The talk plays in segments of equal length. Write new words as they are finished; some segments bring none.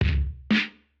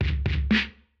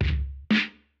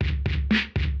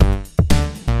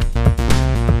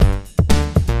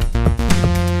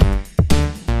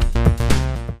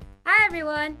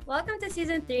Welcome to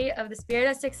Season 3 of The Spirit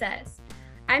of Success.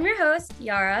 I'm your host,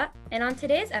 Yara, and on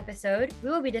today's episode, we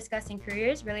will be discussing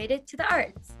careers related to the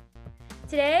arts.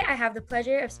 Today, I have the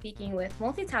pleasure of speaking with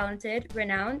multi-talented,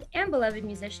 renowned, and beloved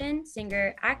musician,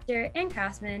 singer, actor, and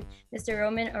craftsman, Mr.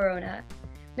 Roman Orona.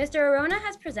 Mr. Orona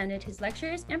has presented his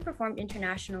lectures and performed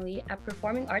internationally at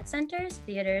performing arts centers,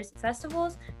 theaters,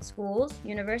 festivals, schools,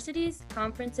 universities,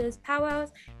 conferences,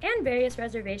 powwows, and various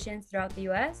reservations throughout the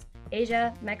US,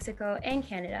 Asia, Mexico, and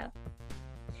Canada.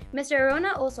 Mr.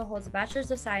 Orona also holds a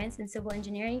Bachelor's of Science in Civil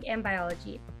Engineering and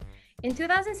Biology. In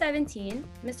 2017,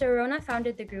 Mr. Orona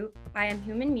founded the group I Am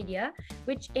Human Media,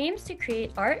 which aims to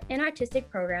create art and artistic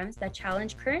programs that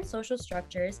challenge current social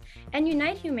structures and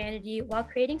unite humanity while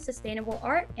creating sustainable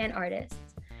art and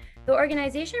artists. The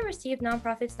organization received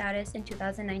nonprofit status in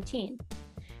 2019.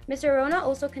 Mr. Orona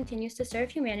also continues to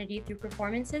serve humanity through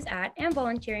performances at and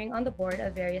volunteering on the board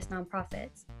of various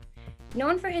nonprofits.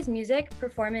 Known for his music,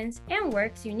 performance, and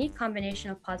work's unique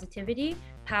combination of positivity,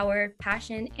 power,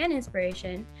 passion, and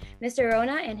inspiration, Mr.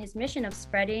 Orona and his mission of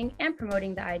spreading and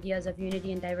promoting the ideas of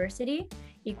unity and diversity,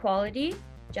 equality,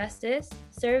 justice,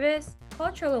 service,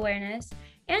 cultural awareness,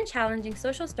 and challenging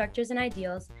social structures and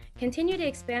ideals continue to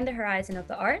expand the horizon of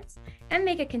the arts and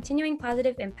make a continuing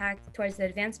positive impact towards the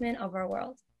advancement of our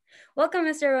world. Welcome,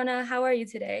 Mr. Orona. How are you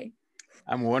today?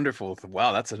 I'm wonderful.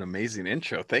 Wow, that's an amazing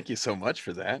intro. Thank you so much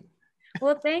for that.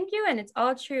 Well, thank you, and it's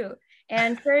all true.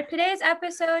 And for today's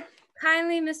episode,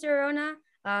 kindly Mr. Orona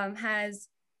has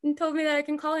told me that I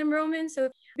can call him Roman. So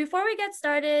before we get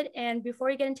started and before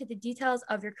we get into the details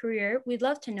of your career, we'd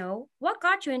love to know what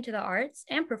got you into the arts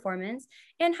and performance,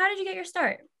 and how did you get your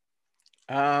start?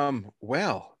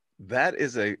 Well, that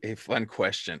is a fun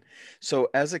question. So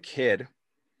as a kid,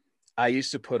 I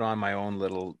used to put on my own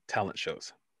little talent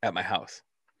shows at my house.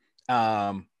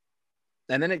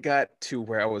 And then it got to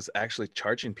where I was actually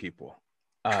charging people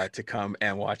to come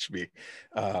and watch me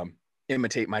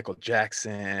imitate Michael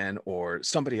Jackson or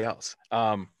somebody else.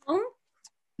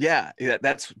 Yeah,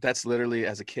 that's literally,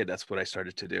 as a kid, that's what I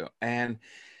started to do. And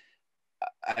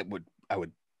I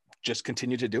would just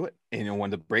continue to do it. And, when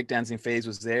the breakdancing phase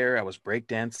was there, I was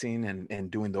breakdancing and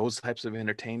doing those types of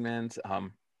entertainment.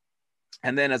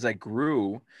 And then as I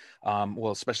grew,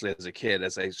 well, especially as a kid,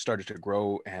 as I started to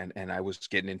grow and I was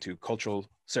getting into cultural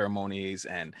ceremonies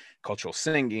and cultural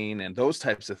singing and those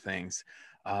types of things,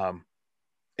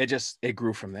 it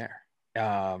grew from there.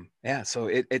 So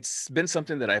it's been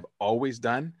something that I've always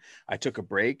done. I took a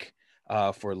break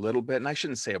for a little bit, and I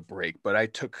shouldn't say a break, but I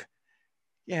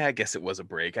guess it was a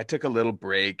break. I took a little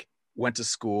break, went to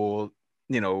school,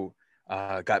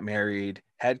 got married,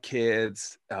 had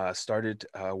kids, started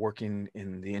working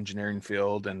in the engineering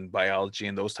field and biology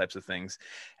and those types of things.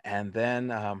 And then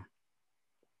I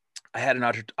had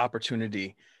an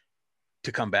opportunity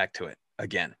to come back to it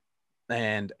again.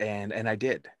 And I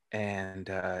did. And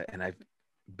I've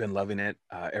been loving it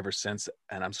ever since.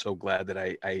 And I'm so glad that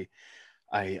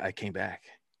I came back.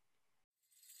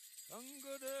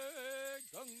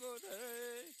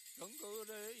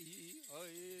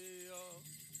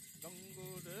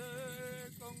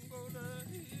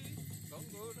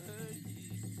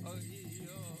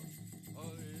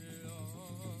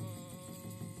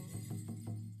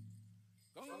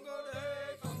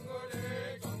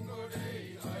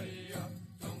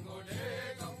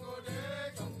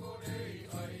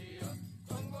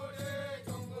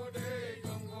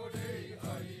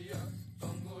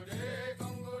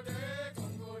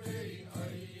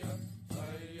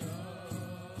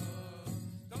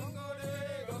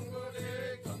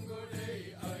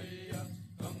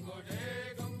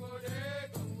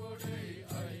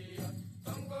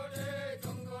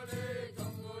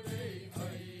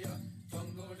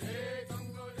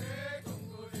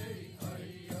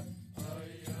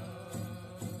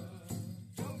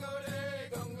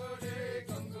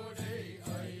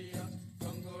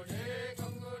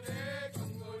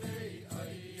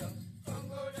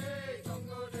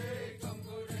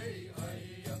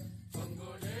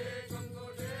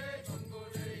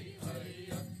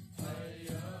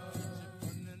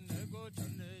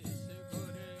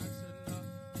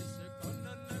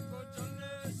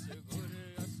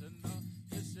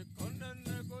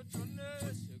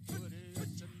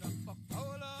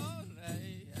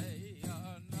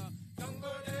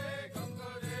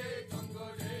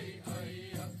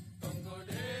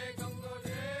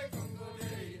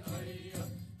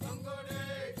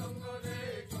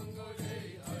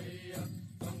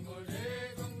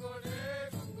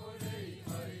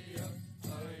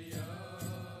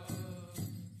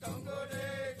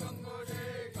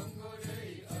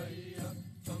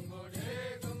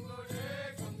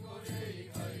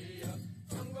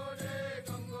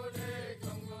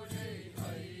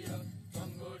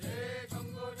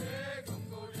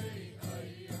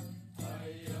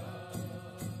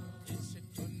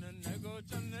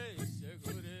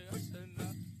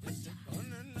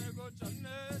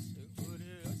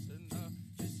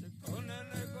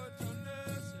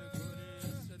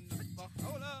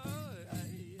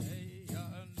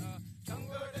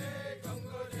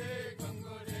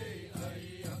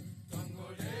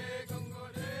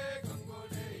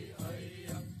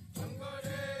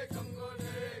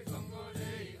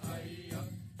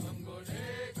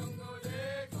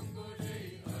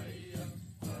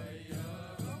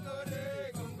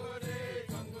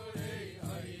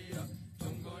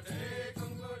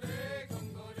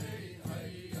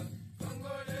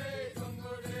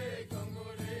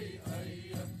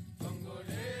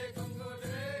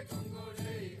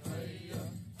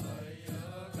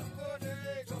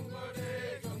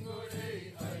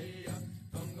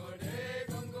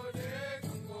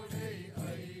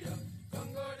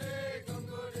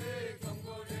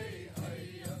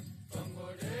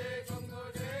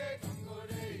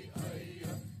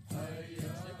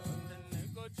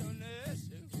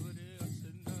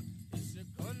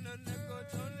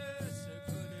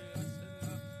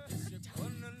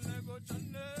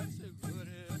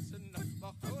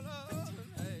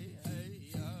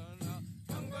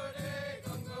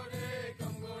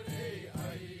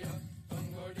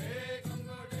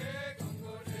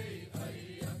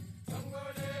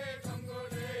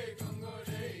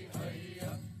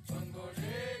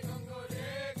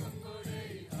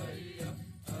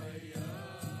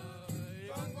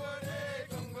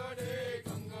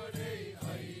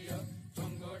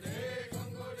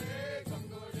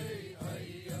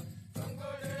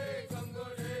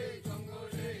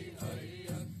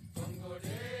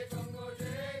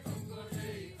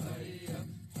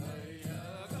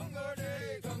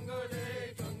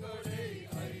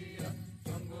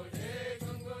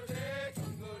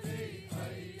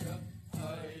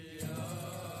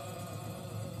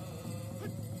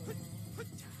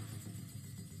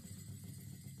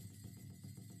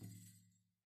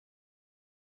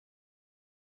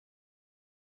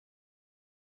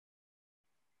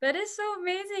 That is so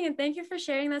amazing, and thank you for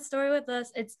sharing that story with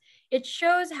us. It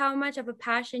shows how much of a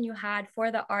passion you had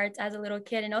for the arts as a little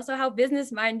kid, and also how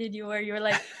business minded you were. You were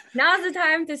like, now's the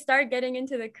time to start getting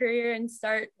into the career and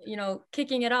start,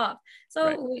 kicking it off.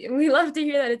 Right. So we love to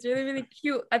hear that. It's really, really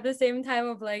cute at the same time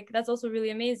of like, that's also really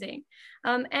amazing.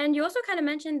 And you also kind of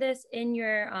mentioned this in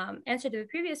your answer to the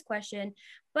previous question,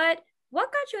 but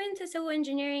what got you into civil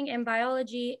engineering and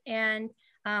biology, and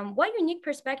what unique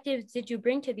perspectives did you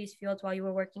bring to these fields while you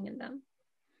were working in them?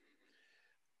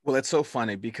 Well, it's so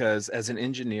funny because as an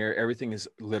engineer, everything is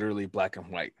literally black and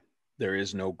white. There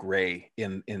is no gray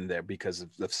in there because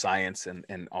of science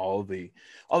and all the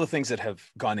things that have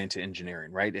gone into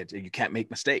engineering, right? You can't make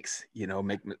mistakes. You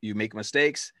make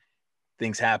mistakes,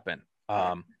 things happen.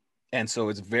 Yeah. And so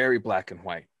it's very black and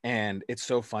white. And it's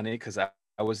so funny because I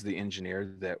was the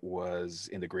engineer that was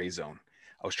in the gray zone.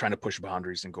 I was trying to push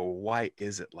boundaries and go, why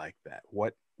is it like that?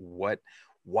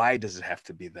 Why does it have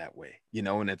to be that way?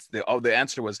 And the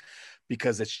answer was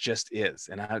because it's just is.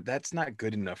 And that's not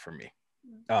good enough for me.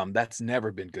 That's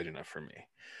never been good enough for me.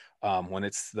 When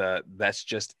it's that's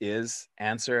just is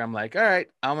answer, I'm like, all right,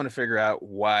 I'm going to figure out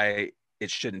why it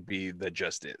shouldn't be the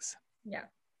just is. Yeah.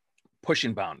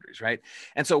 Pushing boundaries, right?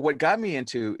 And so what got me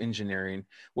into engineering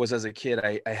was as a kid,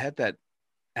 I had that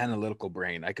analytical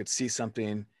brain. I could see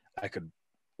something, I could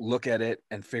look at it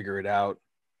and figure it out,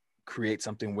 create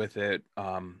something with it,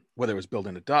 whether it was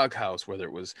building a doghouse, whether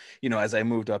it was, as I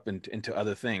moved up into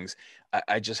other things,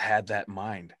 I just had that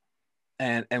mind.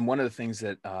 And one of the things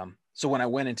that, so when I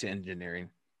went into engineering,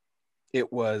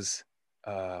 it was,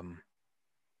 I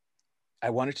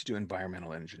wanted to do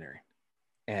environmental engineering.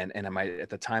 At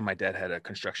the time, my dad had a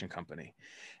construction company.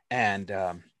 And,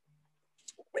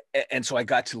 and so I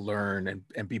got to learn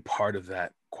and be part of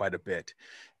that quite a bit.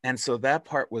 And so that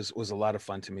part was a lot of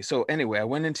fun to me. So anyway, I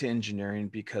went into engineering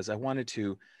because I wanted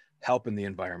to help in the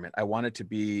environment. I wanted to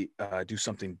do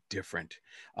something different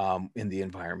in the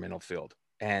environmental field.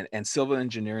 And civil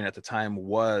engineering at the time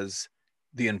was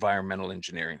the environmental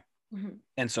engineering. Mm-hmm.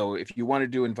 And so if you want to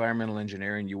do environmental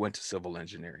engineering, you went to civil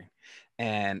engineering.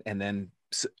 And then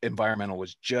environmental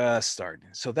was just starting.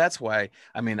 So that's why,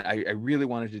 I really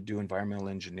wanted to do environmental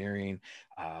engineering.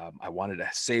 I wanted to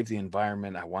save the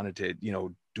environment. I wanted to,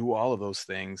 do all of those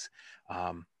things.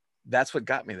 That's what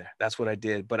got me there. That's what I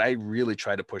did. But I really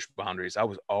tried to push boundaries. I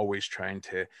was always trying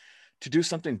to do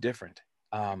something different.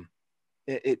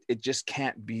 It just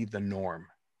can't be the norm.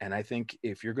 And I think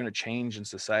if you're going to change in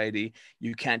society,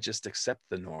 you can't just accept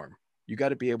the norm. You got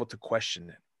to be able to question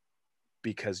it,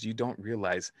 because you don't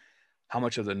realize how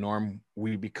much of the norm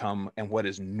we become and what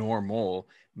is normal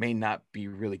may not be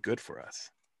really good for us.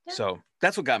 Yeah. So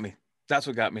that's what got me. That's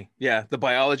what got me. Yeah. The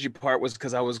biology part was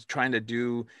because I wanted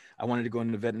to go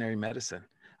into veterinary medicine.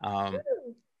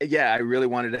 Yeah, I really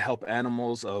wanted to help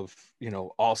animals of,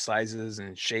 all sizes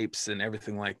and shapes and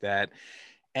everything like that.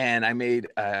 And I made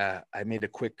a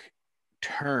quick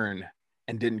turn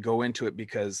and didn't go into it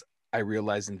because I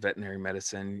realized in veterinary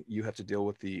medicine, you have to deal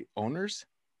with the owners.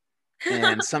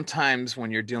 And sometimes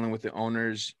when you're dealing with the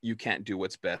owners, you can't do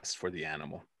what's best for the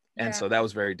animal. And Yeah. so that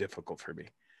was very difficult for me.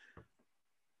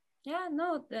 Yeah,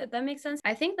 no, that makes sense.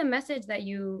 I think the message that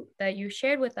you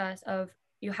shared with us of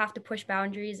you have to push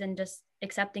boundaries and just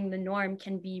accepting the norm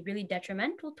can be really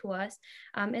detrimental to us,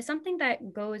 is something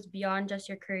that goes beyond just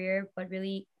your career, but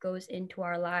really goes into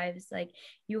our lives. Like,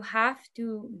 you have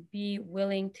to be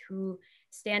willing to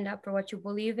stand up for what you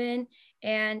believe in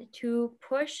and to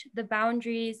push the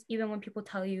boundaries, even when people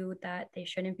tell you that they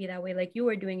shouldn't be that way, like you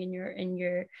were doing in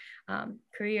your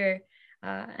career.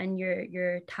 And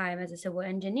your time as a civil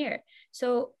engineer.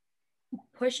 So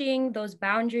pushing those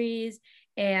boundaries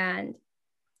and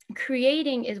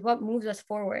creating is what moves us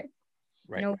forward.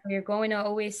 Right. We're going to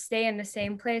always stay in the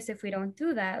same place if we don't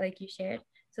do that, like you shared.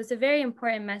 So it's a very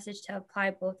important message to apply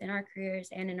both in our careers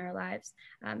and in our lives,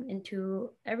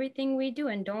 into everything we do.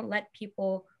 And don't let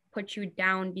people put you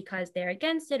down because they're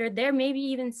against it, or they're maybe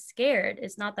even scared.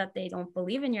 It's not that they don't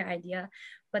believe in your idea,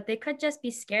 but they could just be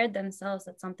scared themselves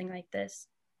that something like this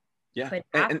Yeah. could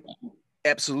And happen.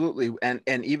 absolutely.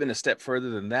 And even a step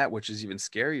further than that, which is even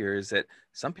scarier, is that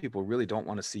some people really don't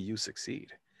want to see you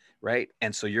succeed. Right.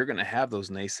 And so you're going to have those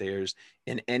naysayers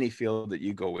in any field that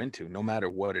you go into, no matter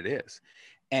what it is.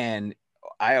 And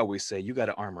I always say, you got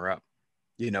to armor up.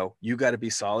 You got to be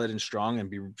solid and strong, and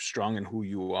be strong in who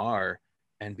you are,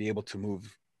 and be able to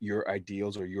move your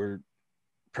ideals or your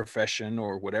profession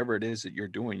or whatever it is that you're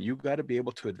doing. You got to be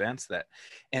able to advance that.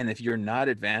 And if you're not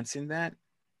advancing that,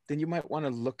 then you might want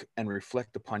to look and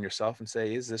reflect upon yourself and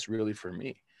say, is this really for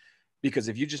me? Because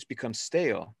if you just become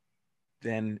stale,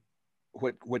 then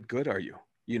what good are you?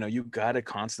 You got to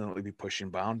constantly be pushing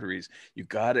boundaries. You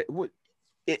got to,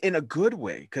 in a good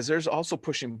way, because there's also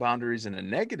pushing boundaries in a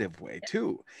negative way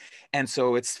too. And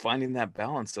so it's finding that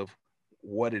balance of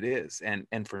what it is.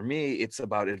 And for me, it's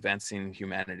about advancing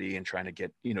humanity and trying to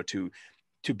get,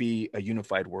 to be a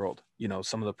unified world.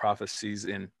 Some of the prophecies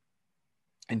in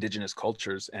indigenous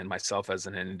cultures, and myself as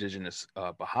an indigenous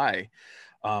Baha'i,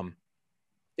 um,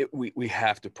 we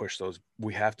have to push those,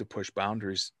 we have to push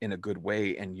boundaries in a good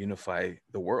way and unify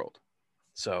the world.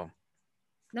 So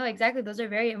No, exactly. Those are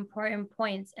very important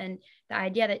points. And the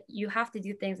idea that you have to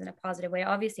do things in a positive way.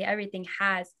 Obviously, everything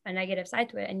has a negative side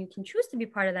to it, and you can choose to be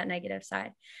part of that negative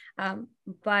side.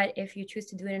 But if you choose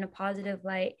to do it in a positive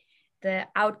light, the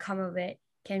outcome of it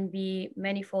can be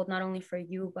manifold, not only for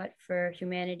you, but for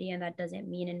humanity. And that doesn't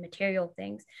mean in material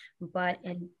things, but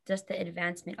in just the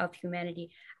advancement of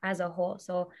humanity as a whole.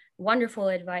 So, wonderful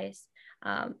advice.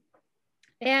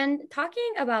 And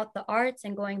talking about the arts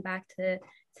and going back to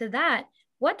that,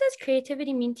 what does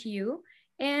creativity mean to you?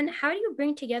 And how do you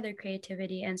bring together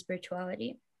creativity and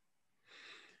spirituality?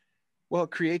 well,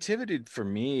 creativity for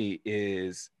me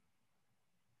is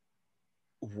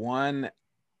one,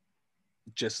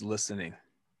 just listening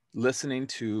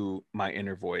to my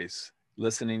inner voice,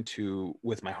 listening to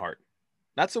with my heart,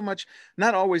 not so much,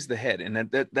 not always the head. And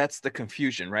that's the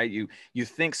confusion, right? You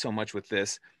think so much with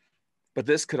this, but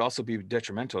this could also be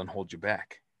detrimental and hold you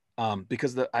back.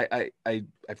 Because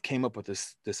I've came up with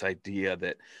this idea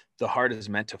that the heart is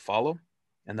meant to follow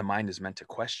and the mind is meant to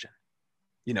question.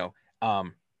 You know,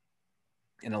 um,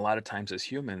 and a lot of times as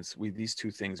humans, these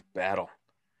two things battle.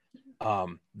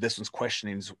 This one's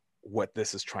questioning what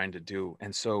this is trying to do,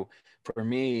 and so for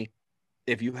me,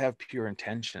 if you have pure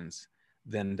intentions,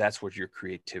 then that's where your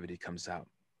creativity comes out.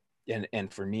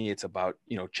 And for me, it's about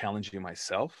challenging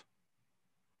myself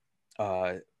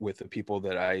with the people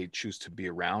that I choose to be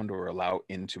around or allow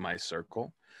into my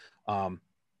circle. Um,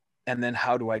 and then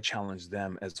how do I challenge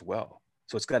them as well?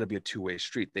 So it's got to be a two-way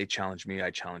street. They challenge me,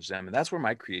 I challenge them, and that's where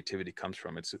my creativity comes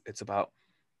from. It's about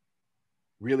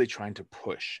really trying to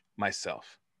push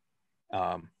myself,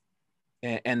 um,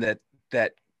 and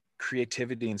that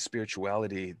creativity and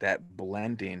spirituality, that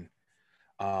blending.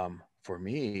 For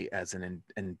me, as an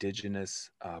indigenous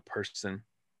person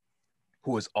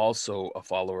who is also a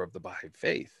follower of the Baha'i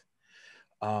faith,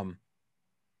 um,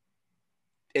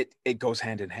 it goes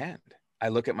hand in hand. I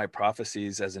look at my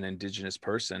prophecies as an indigenous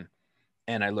person,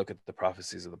 and I look at the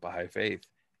prophecies of the Baha'i faith,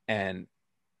 and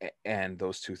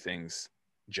those two things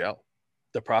gel.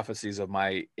 The prophecies of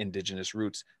my indigenous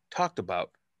roots talked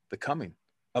about the coming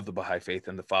of the Baha'i faith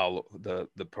and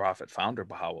the prophet founder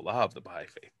Baha'u'llah of the Baha'i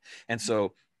faith. And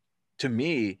so to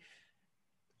me,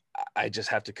 I just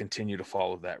have to continue to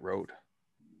follow that road.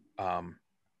 Um,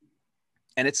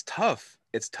 and it's tough.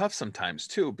 It's tough sometimes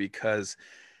too, because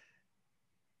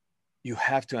you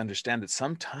have to understand that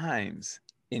sometimes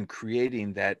in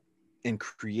creating that, in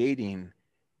creating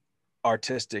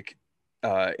artistic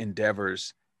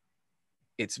endeavors,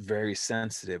 it's very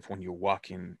sensitive when you're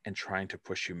walking and trying to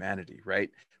push humanity,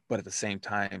 right? But at the same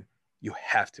time, you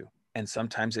have to. And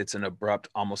sometimes it's an abrupt,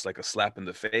 almost like a slap in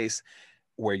the face,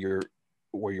 where you're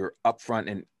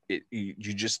upfront, and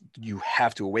you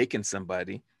have to awaken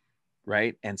somebody,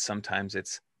 right? And sometimes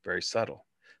it's very subtle.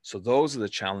 So those are the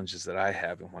challenges that I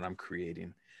have when I'm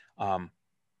creating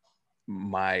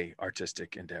my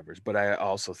artistic endeavors. But I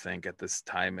also think at this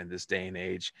time, in this day and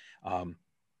age,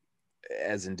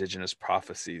 as indigenous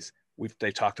prophecies,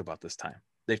 they talked about this time.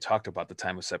 They've talked about the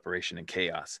time of separation and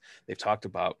chaos. They've talked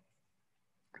about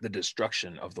the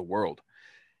destruction of the world.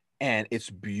 And it's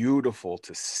beautiful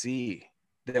to see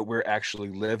that we're actually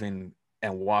living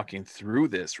and walking through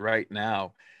this right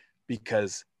now,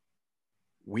 because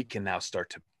we can now start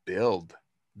to build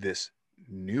this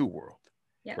new world,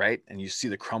 Yeah. right? And you see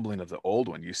the crumbling of the old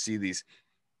one. You see these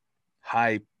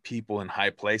high people in high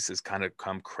places kind of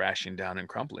come crashing down and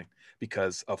crumbling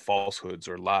because of falsehoods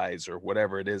or lies or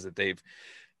whatever it is that they've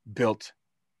built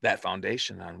that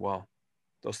foundation on. Well,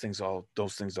 those things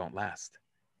don't last,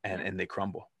 Yeah. and they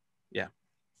crumble. Yeah,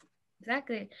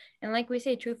 Exactly. And like we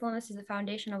say, truthfulness is the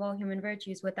foundation of all human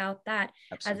virtues. Without that,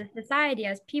 as a absolutely. society,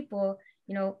 as people,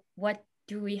 what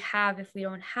do we have if we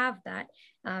don't have that?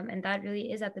 And that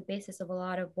really is at the basis of a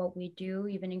lot of what we do,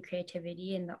 even in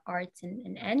creativity, in the arts,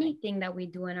 and anything that we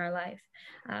do in our life.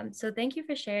 So thank you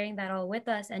for sharing that all with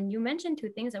us. And you mentioned two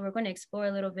things that we're going to explore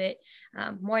a little bit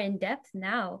more in depth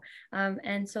now.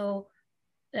 And so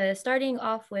starting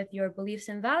off with your beliefs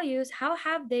and values, how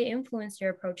have they influenced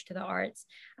your approach to the arts?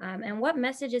 And what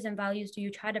messages and values do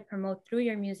you try to promote through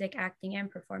your music, acting,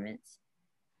 and performance?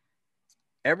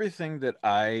 Everything that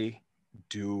I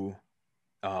do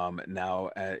now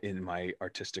in my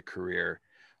artistic career,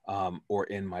 or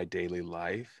in my daily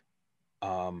life,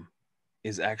 um,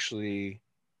 is actually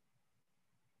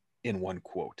in one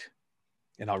quote.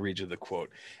 And I'll read you the quote.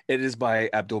 It is by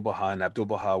Abdul Baha, and Abdul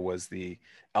Baha was the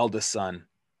eldest son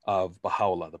of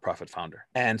Baha'u'llah, the Prophet founder.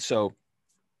 And so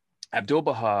Abdul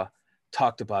Baha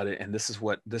talked about it, and this is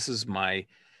my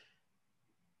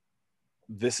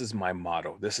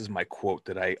motto. This is my quote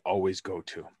that I always go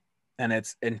to. And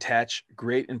it's attach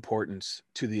great importance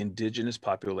to the indigenous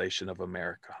population of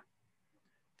America.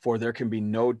 For there can be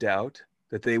no doubt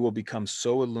that they will become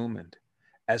so illumined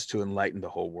as to enlighten the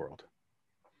whole world.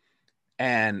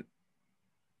 And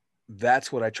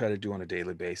that's what I try to do on a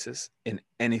daily basis in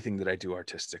anything that I do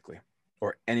artistically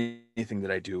or anything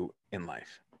that I do in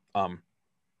life.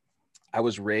 I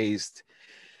was raised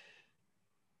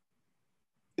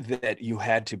that you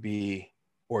had to be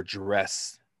or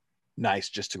dress nice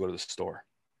just to go to the store.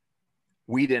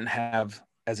 We didn't have,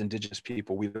 as indigenous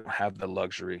people, we don't have the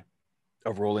luxury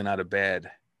of rolling out of bed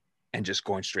and just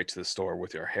going straight to the store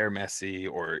with your hair messy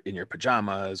or in your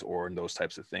pajamas or in those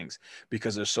types of things,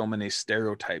 because there's so many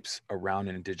stereotypes around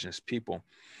indigenous people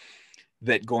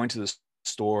that going to the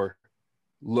store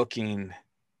looking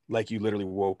like you literally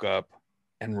woke up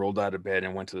and rolled out of bed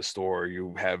and went to the store,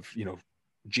 you have,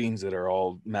 jeans that are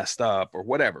all messed up or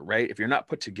whatever, right? If you're not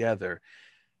put together,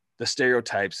 the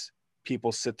stereotypes,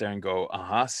 people sit there and go,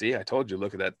 see, I told you,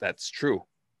 look at that. That's true.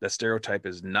 That stereotype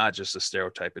is not just a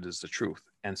stereotype, it is the truth.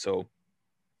 And so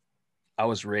I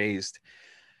was raised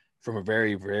from a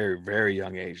very, very, very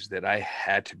young age that I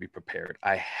had to be prepared.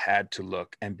 I had to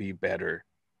look and be better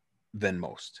than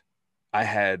most. I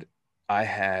had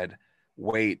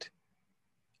weight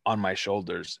on my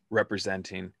shoulders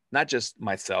representing not just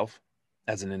myself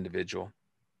as an individual,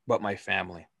 but my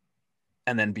family.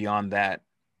 And then beyond that,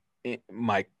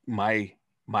 my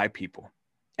people,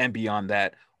 and beyond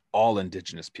that, all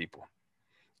indigenous people.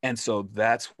 And so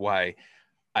that's why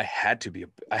I had to be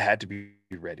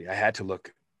ready. I had to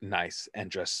look nice and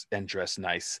dress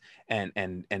nice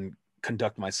and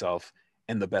conduct myself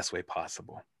in the best way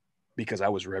possible, because I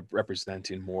was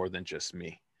representing more than just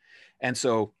me. And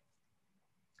so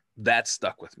that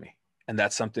stuck with me. And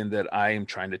that's something that I am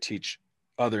trying to teach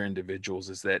other individuals,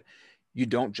 is that you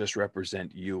don't just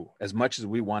represent you. As much as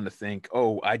we want to think,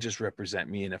 oh, I just represent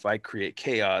me, and if I create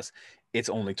chaos, it's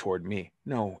only toward me.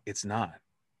 No, it's not.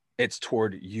 It's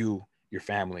toward you, your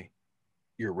family,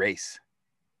 your race,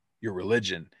 your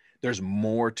religion. There's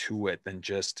more to it than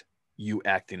just you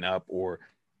acting up or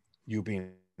you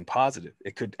being positive.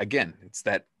 It could, again, it's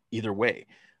that either way,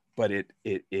 but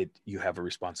you have a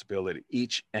responsibility.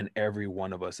 Each and every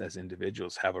one of us as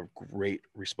individuals have a great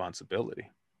responsibility,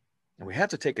 and we have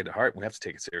to take it to heart. We have to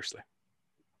take it seriously.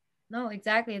 No,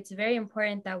 exactly. It's very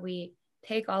important that we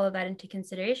take all of that into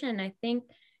consideration. And I think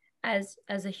as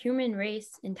a human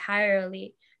race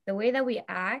entirely, the way that we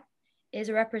act is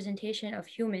a representation of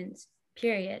humans,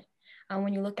 period.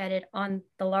 When you look at it on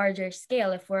the larger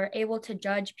scale, if we're able to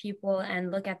judge people and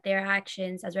look at their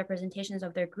actions as representations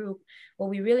of their group, what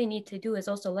we really need to do is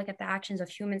also look at the actions of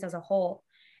humans as a whole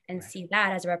and see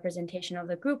that as a representation of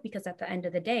the group, because at the end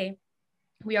of the day,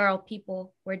 we are all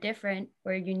people. We're different,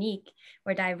 we're unique,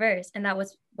 we're diverse, and that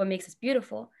was what makes us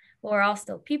beautiful. But we're all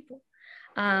still people.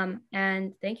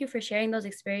 And thank you for sharing those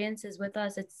experiences with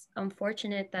us. It's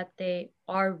unfortunate that they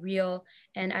are real,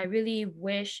 and I really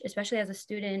wish, especially as a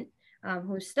student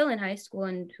who's still in high school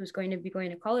and who's going to be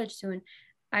going to college soon,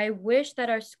 I wish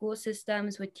that our school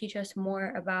systems would teach us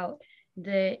more about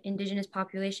the indigenous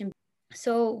population.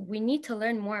 So we need to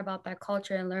learn more about that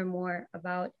culture and learn more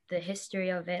about the history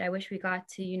of it. I wish we got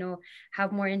to,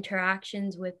 have more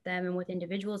interactions with them and with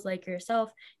individuals like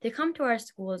yourself to come to our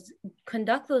schools,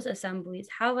 conduct those assemblies,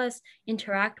 have us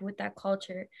interact with that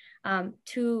culture,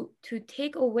 to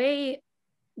take away,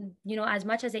 as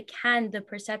much as it can, the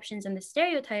perceptions and the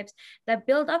stereotypes that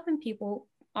build up in people,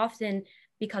 often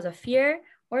because of fear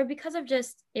or because of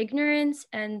just ignorance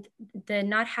and the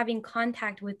not having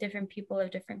contact with different people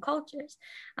of different cultures.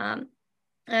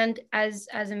 And as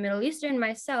a Middle Eastern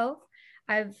myself,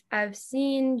 I've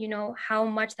seen, how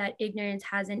much that ignorance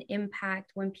has an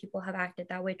impact when people have acted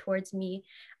that way towards me,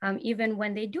 even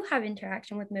when they do have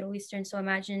interaction with Middle Eastern. So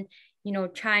imagine,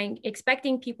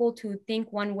 expecting people to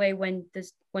think one way when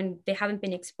they haven't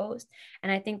been exposed.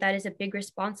 And I think that is a big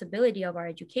responsibility of our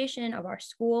education, of our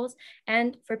schools,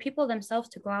 and for people themselves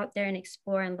to go out there and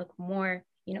explore and look more,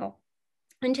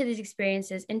 into these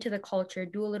experiences, into the culture,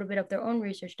 do a little bit of their own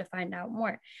research to find out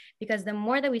more. Because the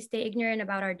more that we stay ignorant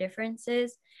about our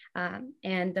differences,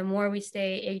 and the more we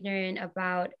stay ignorant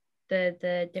about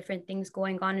the different things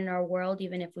going on in our world,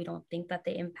 even if we don't think that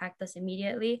they impact us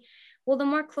immediately, well, the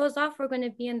more closed off we're going to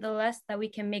be and the less that we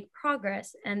can make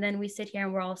progress. And then we sit here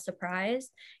and we're all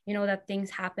surprised, that things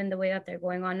happen the way that they're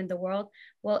going on in the world.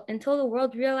 Well, until the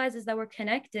world realizes that we're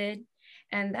connected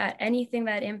and that anything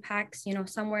that impacts,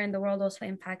 somewhere in the world also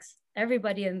impacts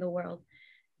everybody in the world,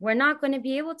 we're not going to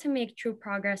be able to make true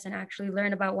progress and actually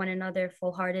learn about one another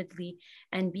full-heartedly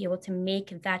and be able to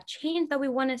make that change that we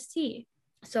want to see.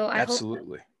 So I hope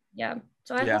Absolutely. yeah.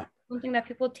 So I hope Yeah. something that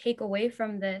people take away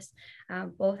from this,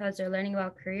 both as they're learning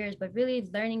about careers, but really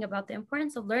learning about the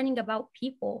importance of learning about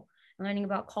people and learning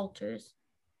about cultures.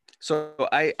 So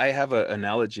I have an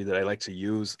analogy that I like to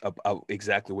use about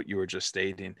exactly what you were just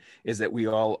stating, is that we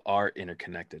all are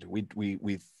interconnected.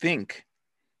 We think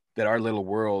that our little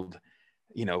world,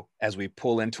 as we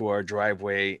pull into our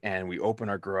driveway and we open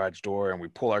our garage door and we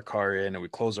pull our car in and we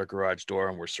close our garage door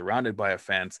and we're surrounded by a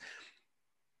fence,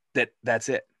 that's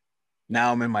it.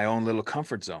 Now I'm in my own little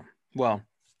comfort zone. Well,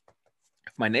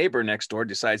 if my neighbor next door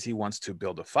decides he wants to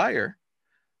build a fire,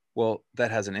 well,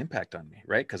 that has an impact on me,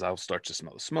 right? Because I'll start to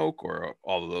smell the smoke or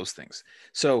all of those things.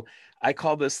 So I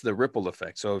call this the ripple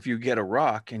effect. So if you get a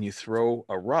rock and you throw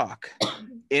a rock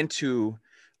into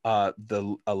a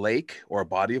lake or a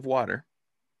body of water,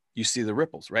 you see the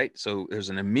ripples, right? So there's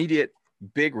an immediate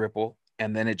big ripple,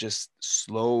 and then it just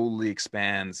slowly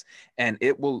expands, and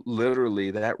it will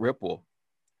literally, that ripple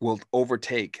will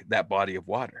overtake that body of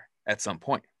water at some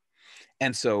point.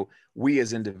 And so we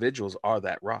as individuals are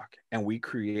that rock, and we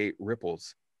create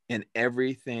ripples in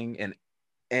everything and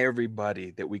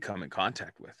everybody that we come in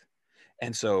contact with.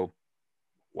 And so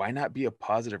why not be a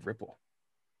positive ripple?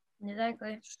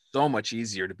 Exactly. So much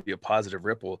easier to be a positive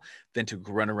ripple than to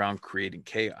run around creating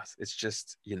chaos. It's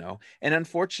just, and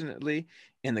unfortunately,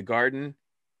 in the garden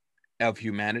of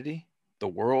humanity, the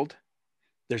world,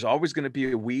 there's always going to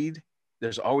be a weed.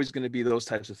 There's always going to be those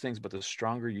types of things. But the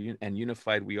stronger and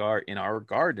unified we are in our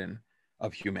garden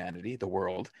of humanity, the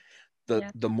world, Yeah.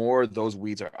 the more those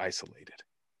weeds are isolated.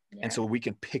 And Yeah. so we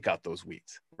can pick out those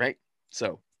weeds, right?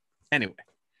 So anyway.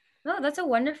 No, that's a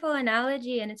wonderful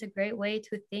analogy, and it's a great way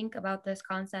to think about this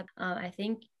concept. I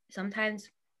think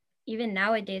sometimes, even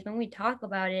nowadays, when we talk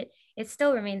about it, it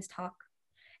still remains talk,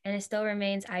 and it still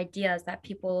remains ideas that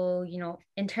people,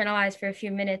 internalize for a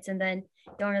few minutes and then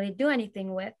don't really do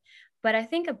anything with. But I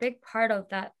think a big part of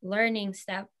that learning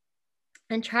step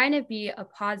and trying to be a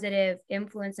positive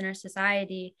influence in our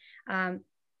society,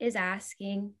 is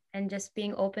asking and just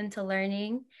being open to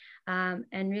learning,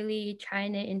 and really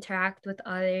trying to interact with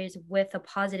others with a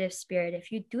positive spirit.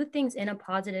 If you do things in a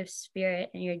positive spirit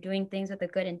and you're doing things with a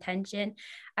good intention,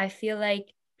 I feel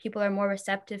like people are more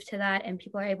receptive to that, and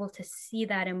people are able to see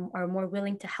that and are more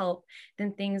willing to help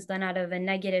than things done out of a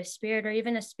negative spirit, or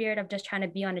even a spirit of just trying to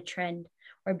be on a trend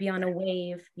or be on a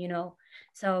wave.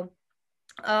 So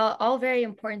all very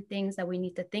important things that we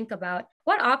need to think about.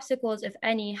 What obstacles, if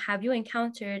any, have you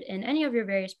encountered in any of your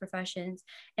various professions,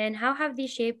 and how have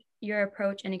these shaped your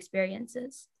approach and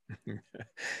experiences?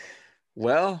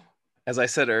 Well, as I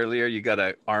said earlier, you got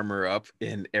to armor up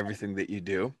in everything that you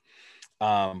do.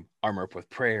 Armor up with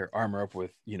prayer, armor up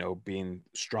with, being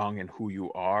strong in who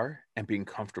you are and being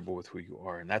comfortable with who you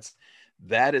are. And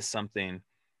that is something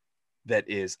that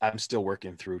I'm still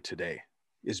working through today,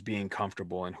 is being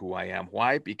comfortable in who I am.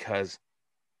 Why? Because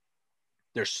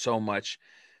there's so much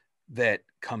that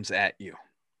comes at you.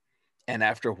 And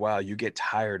after a while, you get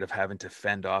tired of having to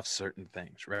fend off certain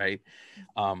things, right?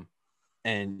 Um,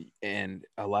 and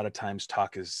a lot of times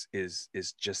talk is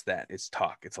just that. It's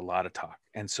talk. It's a lot of talk.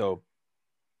 And so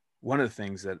one of the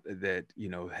things that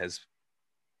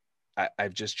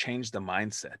I've just changed the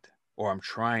mindset, or I'm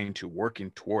trying to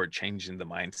working toward changing the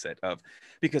mindset of,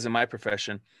 because in my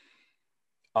profession,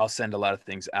 I'll send a lot of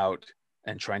things out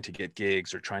and trying to get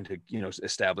gigs or trying to,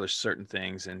 establish certain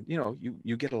things. And,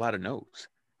 you get a lot of no's,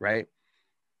 right?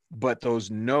 But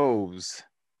those no's,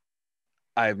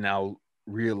 I've now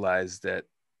realized that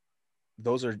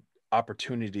those are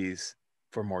opportunities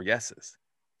for more yeses.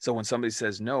 So when somebody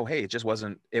says no, hey, it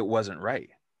wasn't right.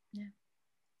 Yeah.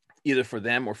 Either for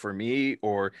them or for me,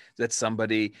 or that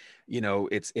somebody,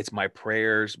 it's my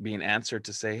prayers being answered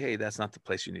to say, hey, that's not the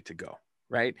place you need to go.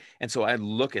 Right. And so I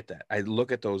look at that. I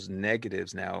look at those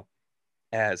negatives now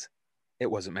as it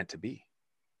wasn't meant to be.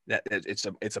 That it's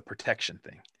a protection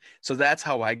thing. So that's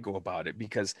how I go about it,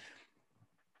 because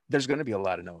there's going to be a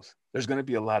lot of no's. There's going to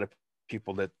be a lot of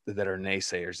people that are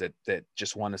naysayers that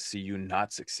just want to see you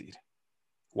not succeed.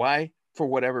 Why? For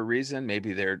whatever reason,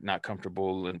 maybe they're not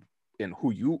comfortable in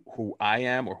who I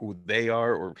am, or who they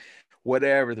are, or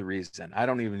whatever the reason. I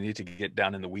don't even need to get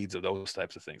down in the weeds of those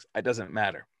types of things. It doesn't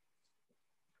matter.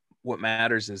 What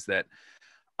matters is that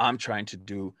I'm trying to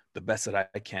do the best that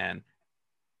I can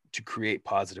to create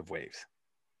positive waves.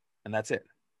 And that's it.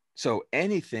 So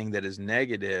anything that is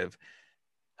negative,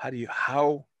 how do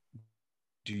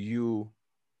you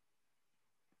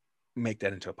make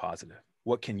that into a positive?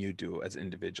 What can you do as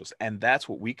individuals? And that's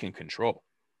what we can control.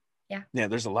 Yeah. Yeah,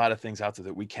 there's a lot of things out there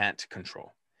that we can't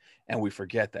control. And we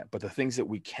forget that. But the things that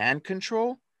we can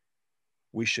control,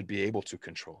 we should be able to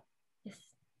control. Yes.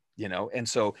 And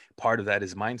so part of that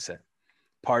is mindset.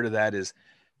 Part of that is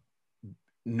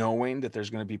knowing that there's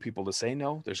going to be people that say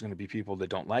no, there's going to be people that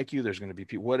don't like you, there's going to be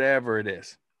people, whatever it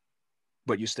is.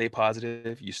 But you stay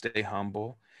positive, you stay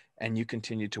humble, and you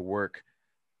continue to work,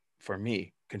 for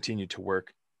me, continue to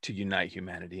work to unite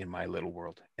humanity in my little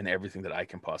world and everything that I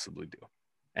can possibly do,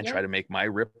 and Yeah. try to make my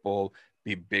ripple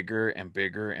be bigger and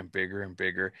bigger and bigger and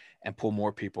bigger, and pull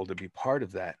more people to be part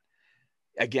of that.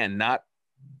 Again,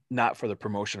 not for the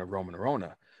promotion of Roman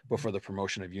Orona, but for the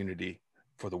promotion of unity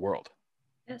for the world.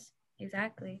 Yes,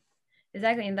 exactly.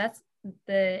 Exactly. And that's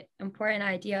the important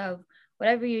idea of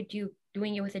whatever you do,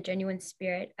 doing it with a genuine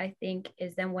spirit, I think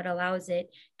is then what allows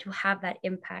it to have that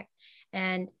impact.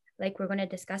 And like we're going to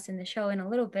discuss in the show in a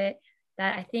little bit,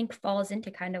 that I think falls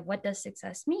into kind of what does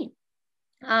success mean.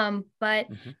 But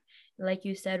Mm-hmm. like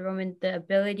you said, Roman, the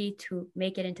ability to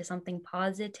make it into something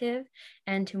positive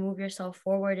and to move yourself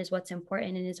forward is what's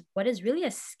important, and is what is really a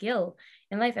skill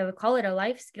in life. I would call it a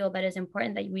life skill that is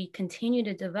important that we continue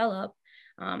to develop,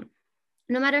 no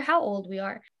matter how old we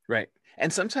are. Right.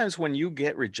 And sometimes when you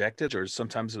get rejected, or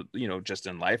sometimes, just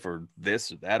in life or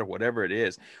this or that or whatever it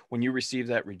is, when you receive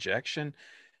that rejection,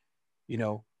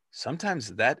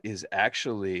 sometimes that is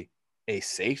actually a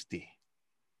safety,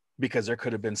 because there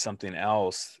could have been something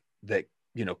else that,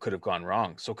 could have gone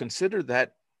wrong. So consider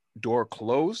that door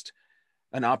closed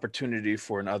an opportunity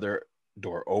for another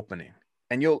door opening.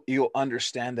 And you'll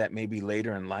understand that maybe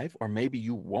later in life, or maybe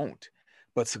you won't.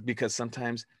 But because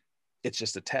sometimes it's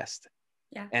just a test.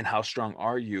 Yeah, And how strong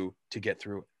are you to get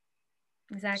through it?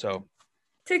 exactly. So,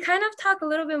 To kind of talk a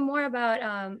little bit more about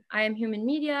I Am Human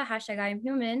Media, hashtag I Am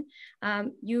Human,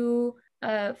 you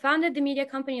founded the media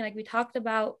company like we talked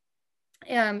about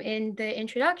in the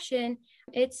introduction.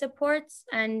 It supports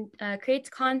and creates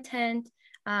content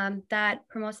that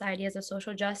promotes the ideas of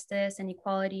social justice and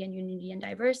equality and unity and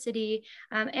diversity,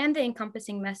 and the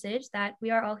encompassing message that we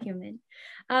are all human.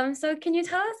 So can you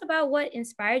tell us about what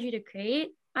inspired you to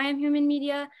create I Am Human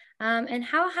Media, and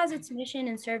how has its mission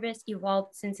and service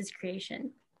evolved since its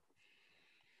creation?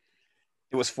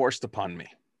 it was forced upon me.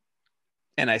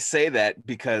 And I say that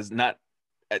because not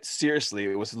seriously,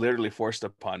 it was literally forced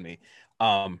upon me.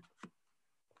 Um,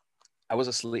 I was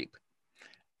asleep,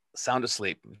 sound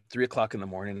asleep, 3 o'clock in the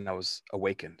morning, and I was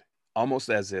awakened, almost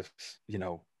as if,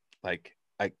 like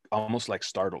I almost like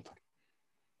startled,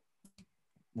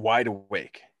 wide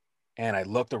awake. And I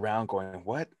looked around going,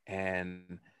 what?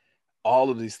 And all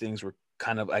of these things were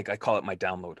kind of like, I call it my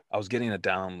download. I was getting a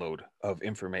download of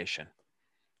information.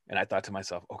 And I thought to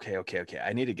myself, okay,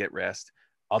 I need to get rest.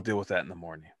 I'll deal with that in the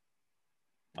morning.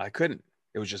 I couldn't.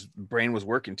 It was just, brain was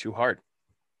working too hard.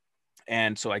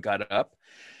 And so I got up,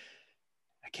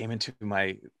 I came into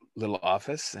my little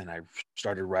office, and I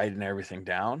started writing everything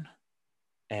down.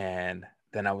 And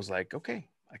then I was like, okay,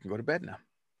 I can go to bed now.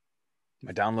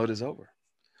 My download is over.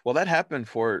 Well, that happened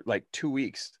for like 2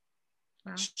 weeks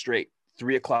Wow. straight,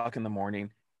 3 o'clock in the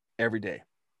morning, every day.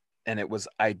 And it was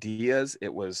ideas.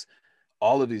 It was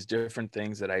all of these different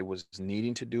things that I was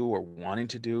needing to do or wanting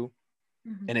to do.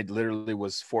 Mm-hmm. And it literally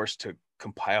was forced to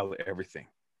compile everything,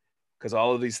 because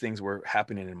all of these things were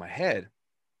happening in my head.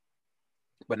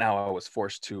 But now I was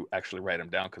forced to actually write them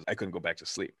down because I couldn't go back to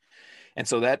sleep. And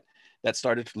so that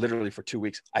started literally for 2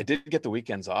 weeks. I did get the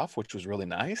weekends off, which was really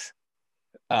nice.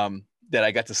 That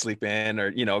I got to sleep in,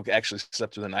 or actually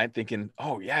slept through the night, thinking,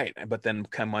 oh yeah. But then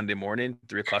come Monday morning,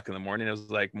 3 o'clock in the morning, it was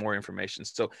like more information.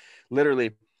 So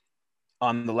literally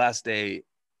on the last day,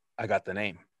 I got the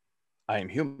name, I Am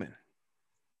Human.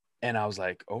 And I was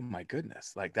like, oh my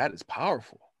goodness, like that is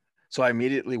powerful. So I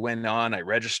immediately went on, I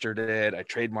registered it, I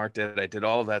trademarked it, I did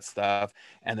all of that stuff.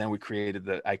 And then I created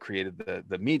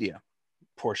the media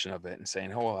portion of it, and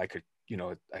saying, oh, well, I could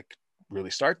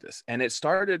really start this. And it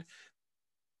started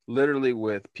literally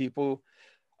with people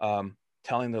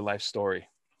telling their life story,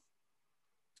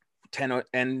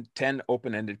 10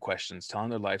 open-ended questions, telling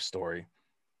their life story,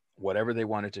 whatever they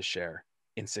wanted to share,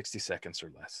 in 60 seconds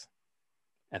or less.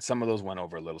 And some of those went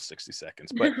over a little, 60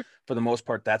 seconds, but for the most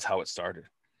part, that's how it started.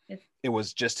 Yes. It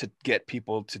was just to get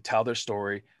people to tell their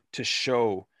story, to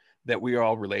show that we are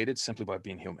all related simply by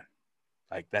being human.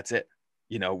 Like that's it.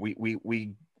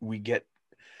 We get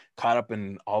caught up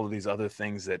in all of these other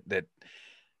things that that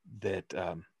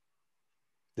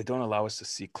don't allow us to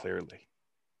see clearly.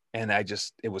 And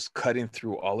it was cutting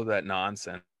through all of that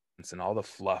nonsense and all the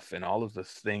fluff and all of the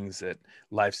things that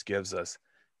life gives us,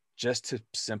 just to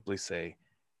simply say,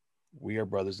 we are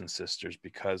brothers and sisters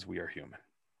because we are human.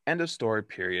 End of story,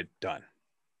 period, done.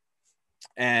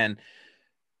 And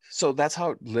so that's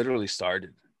how it literally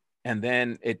started. And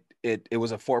then it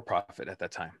was a for-profit at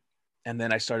that time. And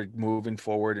then I started moving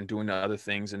forward and doing other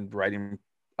things and writing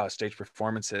stage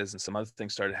performances, and some other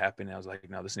things started happening. I was like,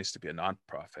 no, this needs to be a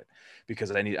nonprofit,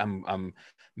 because I'm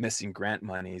missing grant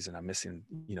monies, and I'm missing,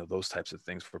 those types of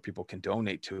things where people can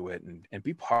donate to it and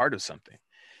be part of something.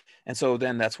 And so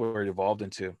then that's where it evolved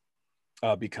into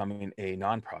becoming a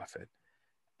nonprofit.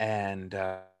 And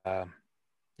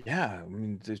yeah, I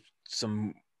mean, there's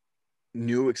some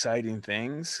new exciting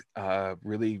things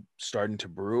really starting to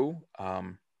brew.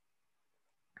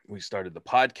 We started the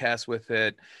podcast with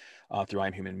it through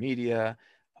I'm Human Media.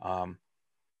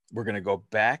 We're going to go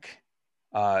back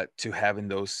to having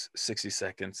those 60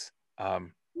 seconds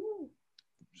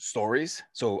stories.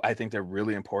 So I think they're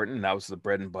really important. And that was the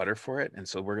bread and butter for it. And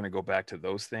so we're going to go back to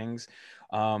those things.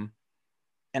 And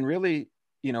really,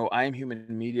 I Am Human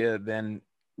Media then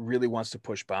really wants to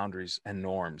push boundaries and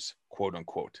norms, quote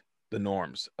unquote, the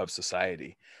norms of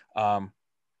society.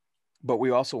 But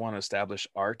we also want to establish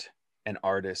art and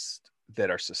artists that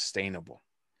are sustainable.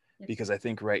 Yep. Because I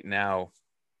think right now,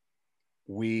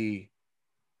 we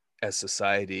as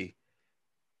society,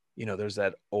 there's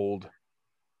that old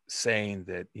saying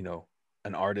that,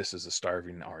 an artist is a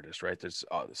starving artist, right? There's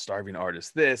starving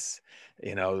artists, they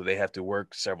have to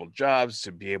work several jobs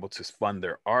to be able to fund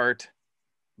their art.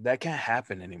 That can't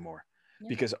happen anymore. Yep.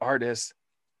 Because artists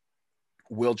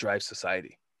will drive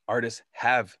society. Artists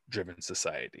have driven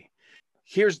society.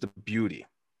 Here's the beauty.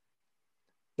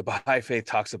 The Baha'i Faith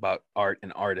talks about art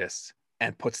and artists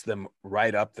and puts them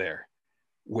right up there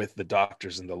with the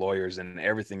doctors and the lawyers and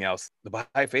everything else. The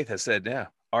Baha'i Faith has said, yeah,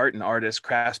 art and artists,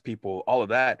 craftspeople, all of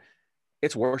that,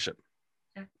 it's worship.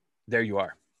 Yeah. There you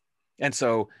are. And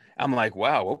so I'm like,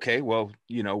 wow, okay, well,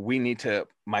 I need to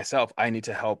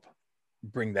help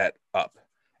bring that up.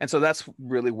 And so that's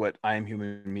really what I Am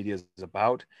Human Media is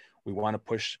about. We want to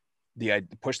push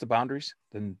the boundaries,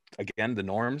 then again, the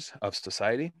norms of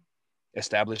society,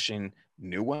 establishing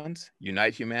new ones,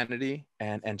 unite humanity,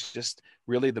 and just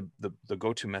really the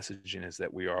go-to messaging is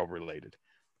that we are all related.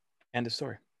 End of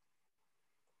story.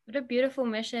 What a beautiful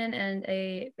mission, and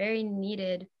a very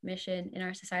needed mission in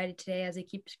our society today as it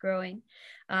keeps growing.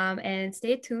 And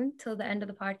stay tuned till the end of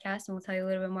the podcast, and we'll tell you a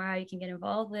little bit more how you can get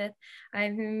involved with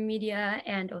I'm Human Media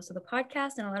and also the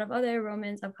podcast and a lot of other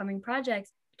Roman's upcoming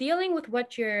projects. Dealing with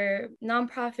what your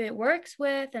nonprofit works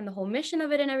with and the whole mission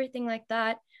of it and everything like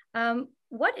that,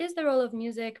 what is the role of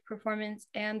music, performance,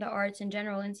 and the arts in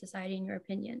general in society, in your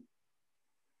opinion?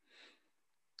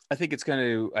 I think it's going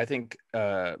to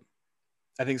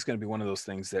be one of those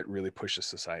things that really pushes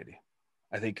society.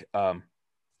 I think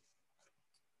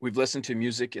we've listened to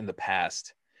music in the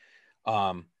past,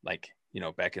 back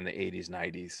in the 80s,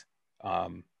 90s.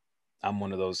 I'm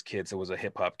one of those kids that was a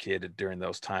hip hop kid during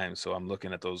those times. So I'm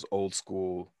looking at those old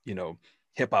school,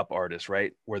 hip hop artists,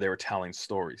 right? Where they were telling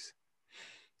stories.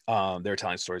 They were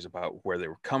telling stories about where they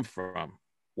were come from,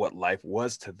 what life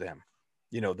was to them.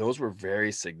 Those were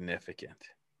very significant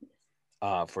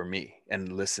for me,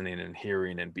 and listening and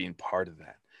hearing and being part of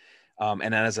that.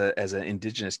 And as an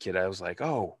indigenous kid, I was like,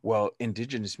 oh, well,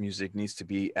 indigenous music needs to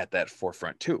be at that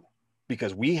forefront too,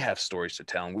 because we have stories to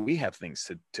tell and we have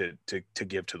things to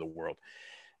give to the world.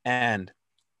 And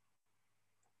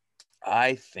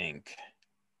I think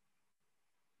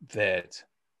that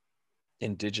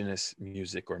indigenous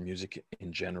music, or music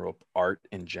in general, art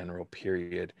in general,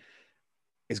 period,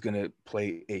 is going to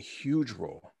play a huge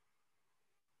role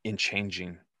in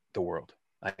changing the world.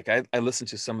 Like I listen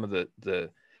to some of the,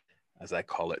 as I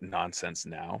call it, nonsense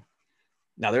now.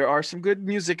 Now there are some good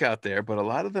music out there, but a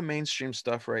lot of the mainstream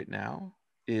stuff right now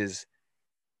is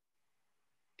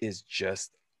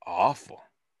just awful.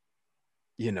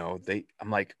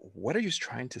 I'm like, what are you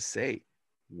trying to say?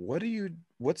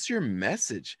 What's your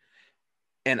message?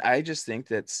 And I just think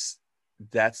that's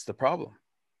the problem.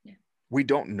 Yeah. We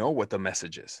don't know what the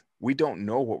message is. We don't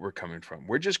know what we're coming from.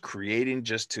 We're just creating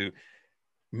just to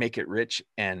make it rich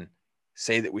and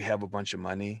say that we have a bunch of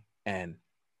money and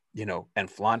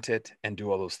flaunt it and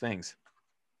do all those things.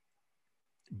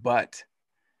 But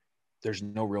there's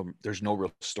no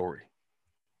real story.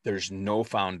 There's no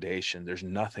foundation. There's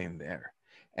nothing there.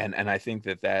 And I think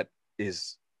that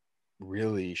is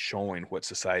really showing what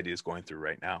society is going through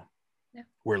right now. Yeah.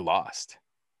 We're lost.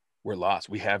 we're lost.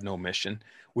 We have no mission,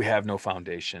 we have no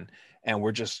foundation, and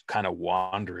we're just kind of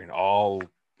wandering, all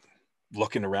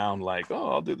looking around like,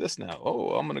 oh, I'll do this now.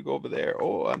 Oh, I'm going to go over there.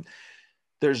 Oh,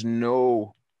 there's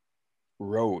no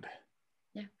road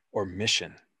or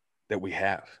mission that we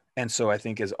have. And so I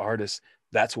think as artists,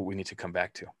 that's what we need to come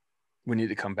back to. We need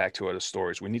to come back to other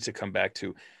stories. We need to come back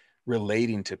to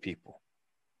relating to people.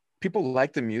 People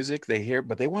like the music they hear,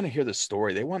 but they want to hear the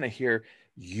story. They want to hear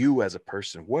you as a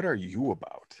person. What are you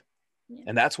about? Yeah.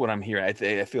 And that's what I'm hearing.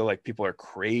 I feel like people are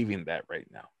craving that right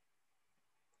now,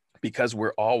 because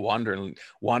we're all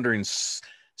wandering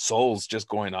souls, just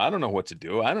going, I don't know what to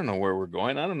do. I don't know where we're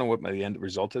going. I don't know what the end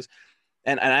result is.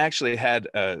 And I actually had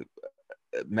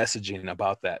messaging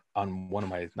about that on one of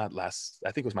my, not last,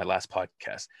 I think it was my last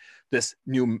podcast,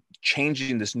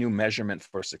 changing this new measurement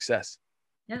for success.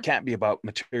 Yeah. It can't be about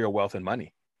material wealth and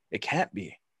money. It can't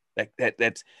be.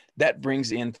 That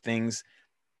brings in things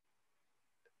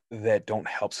that don't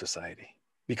help society,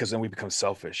 because then we become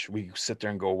selfish. We sit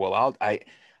there and go, well,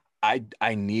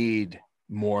 I need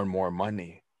more and more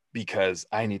money because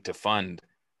I need to fund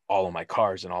all of my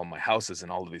cars and all of my houses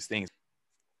and all of these things.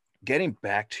 Getting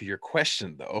back to your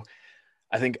question though,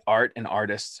 I think art and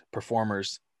artists,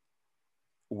 performers,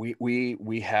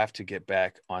 we have to get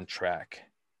back on track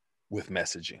with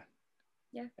messaging.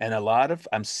 Yeah. And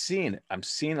I'm seeing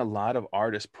a lot of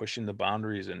artists pushing the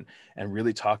boundaries and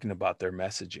really talking about their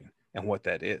messaging and what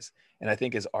that is. And I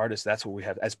think as artists, that's what we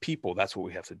have, as people, that's what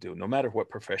we have to do. No matter what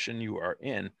profession you are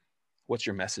in, what's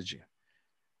your messaging?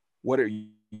 What are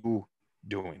you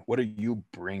doing? What are you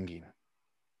bringing?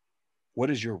 What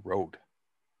is your road?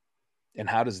 And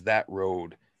how does that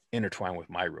road intertwine with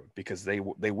my road? Because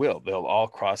they'll all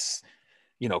cross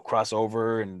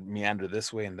over and meander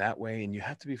this way and that way. And you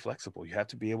have to be flexible. You have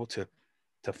to be able to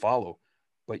follow,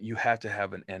 but you have to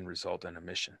have an end result and a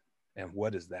mission. And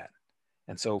what is that?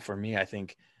 And so for me, I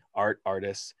think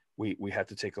artists, we have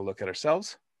to take a look at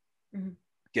ourselves, mm-hmm.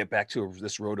 get back to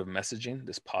this road of messaging,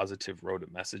 this positive road of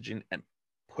messaging, and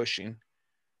pushing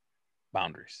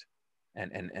boundaries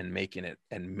and making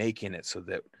it so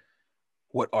that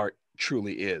what art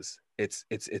truly is, it's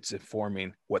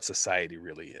informing what society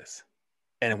really is.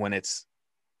 And when it's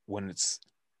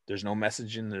there's no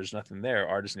messaging, there's nothing there,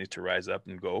 artists need to rise up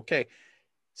and go, okay,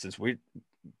 since we've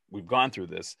gone through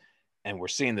this and we're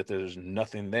seeing that there's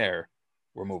nothing there,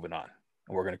 we're moving on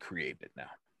and we're going to create it now.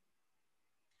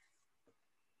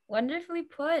 Wonderfully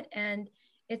put. And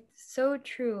it's so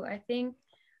true. I think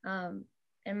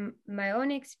in my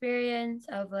own experience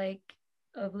of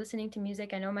listening to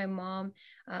music, I know my mom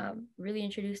really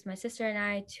introduced my sister and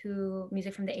I to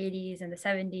music from the 80s and the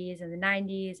 70s and the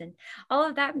 90s and all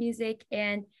of that music.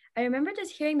 And I remember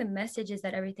just hearing the messages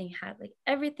that everything had. Like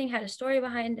everything had a story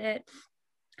behind it.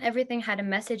 Everything had a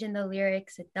message in the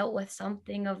lyrics. It dealt with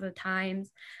something of the times.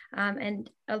 And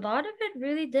a lot of it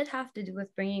really did have to do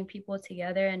with bringing people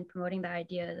together and promoting the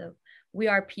idea of we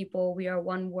are people, we are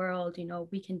one world,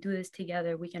 we can do this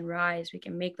together, we can rise, we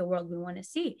can make the world we want to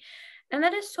see. And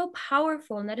that is so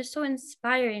powerful and that is so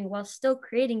inspiring while still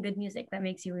creating good music that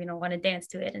makes you, want to dance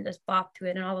to it and just bop to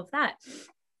it and all of that.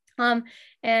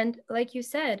 And like you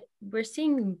said, we're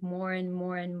seeing more and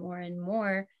more and more and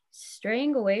more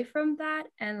straying away from that,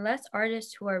 and less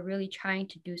artists who are really trying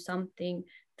to do something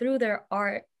through their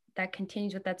art that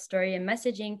continues with that story and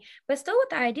messaging, but still with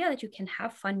the idea that you can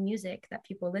have fun music that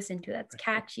people listen to, that's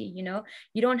catchy.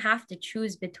 You don't have to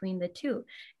choose between the two.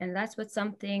 And that's what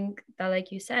something that,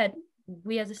 like you said,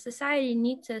 we as a society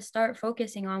need to start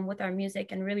focusing on with our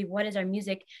music, and really what is our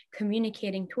music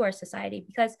communicating to our society,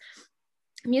 because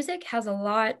music has a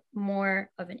lot more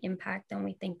of an impact than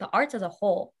we think. The arts as a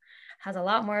whole has a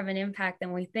lot more of an impact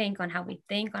than we think on how we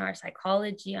think, on our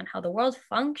psychology, on how the world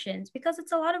functions, because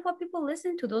it's a lot of what people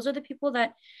listen to. Those are the people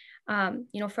that,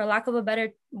 for lack of a better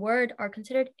word, are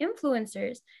considered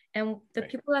influencers, and the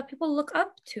people that people look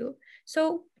up to.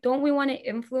 So don't we want to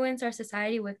influence our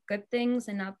society with good things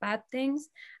and not bad things,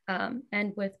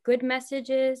 and with good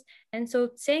messages? And so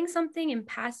saying something in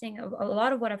passing, a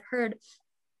lot of what I've heard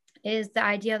is the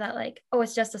idea that oh,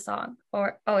 it's just a song,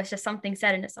 or oh, it's just something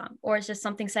said in a song, or it's just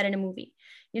something said in a movie,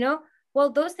 well,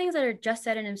 those things that are just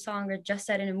said in a song or just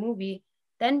said in a movie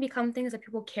then become things that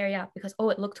people carry out because,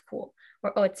 oh, it looked cool,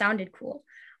 or oh, it sounded cool,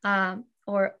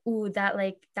 or ooh, that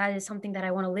is something that I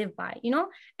want to live by,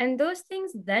 and those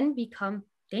things then become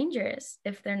dangerous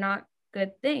if they're not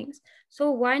good things.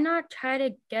 So why not try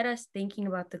to get us thinking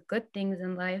about the good things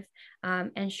in life,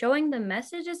 and showing the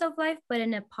messages of life, but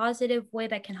in a positive way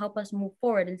that can help us move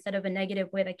forward instead of a negative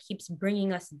way that keeps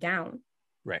bringing us down.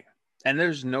 Right. And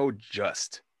there's no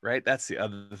right? That's the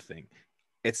other thing.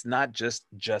 It's not just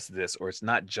this, or it's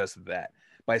not just that,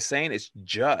 By saying it's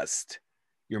just,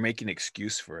 you're making an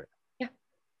excuse for it. Yeah.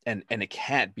 And it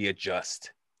can't be a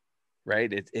just,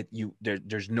 right?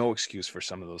 There's no excuse for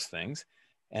some of those things.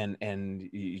 And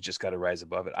you just got to rise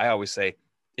above it. I always say,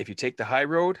 if you take the high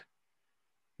road,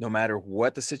 no matter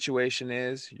what the situation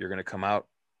is, you're going to come out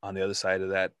on the other side of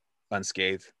that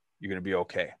unscathed. You're going to be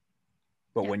okay.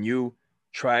 But Yeah. when you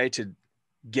try to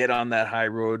get on that high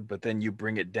road, but then you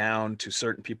bring it down to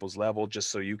certain people's level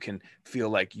just so you can feel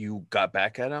like you got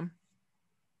back at them,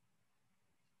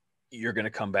 you're going to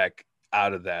come back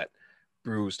out of that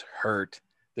bruised, hurt.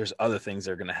 There's other things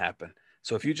that are going to happen.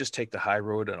 So if you just take the high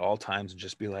road at all times and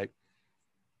just be like,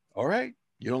 all right,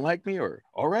 you don't like me, or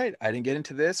all right, I didn't get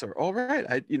into this, or all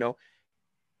right,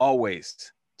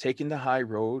 always taking the high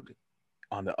road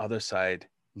on the other side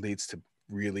leads to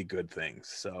really good things.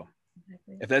 So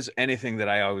Exactly. if there's anything that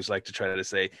I always like to try to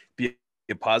say, be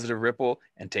a positive ripple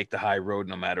and take the high road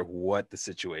no matter what the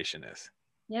situation is.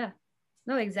 Yeah.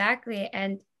 No, exactly.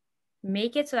 And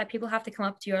make it so that people have to come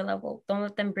up to your level. Don't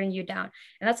let them bring you down.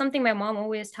 And that's something my mom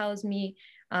always tells me,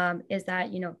 is that,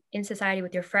 in society,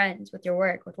 with your friends, with your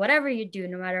work, with whatever you do,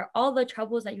 no matter all the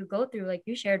troubles that you go through, like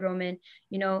you shared, Roman,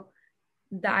 the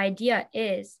idea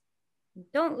is,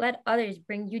 don't let others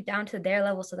bring you down to their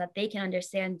level so that they can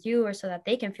understand you, or so that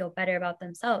they can feel better about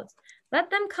themselves. Let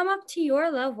them come up to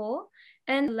your level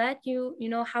and let you,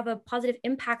 have a positive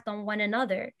impact on one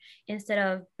another instead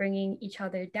of bringing each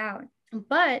other down.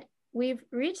 But we've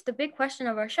reached the big question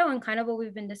of our show, and kind of what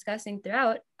we've been discussing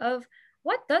throughout, of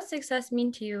what does success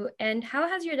mean to you, and how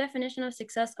has your definition of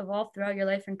success evolved throughout your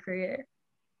life and career?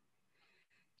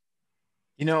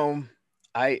 You know,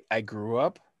 I grew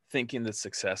up thinking that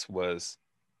success was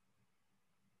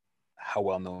how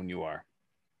well known you are,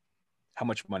 how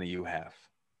much money you have,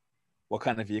 what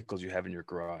kind of vehicles you have in your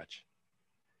garage,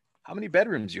 how many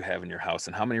bedrooms you have in your house,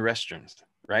 and how many restrooms,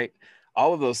 right?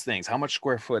 All of those things, how much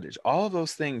square footage, all of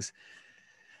those things.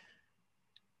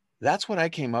 That's what I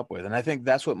came up with. And I think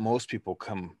that's what most people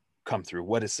come through.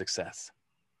 What is success?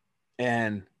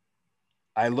 And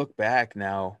I look back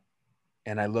now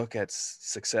and I look at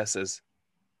success as,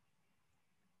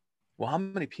 well, how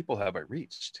many people have I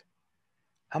reached?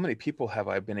 How many people have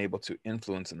I been able to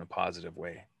influence in a positive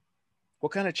way?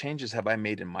 What kind of changes have I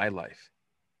made in my life?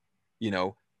 You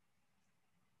know,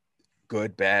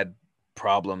 good, bad,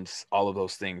 problems, all of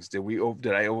those things.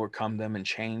 Did I overcome them and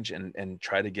change and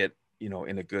try to get,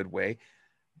 in a good way?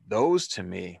 Those to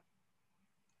me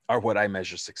are what I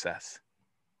measure success.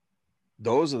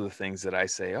 Those are the things that I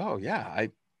say, oh yeah,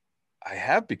 I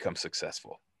have become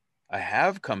successful. I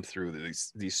have come through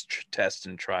these tests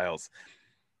and trials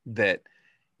that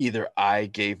either I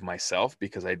gave myself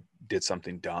because I did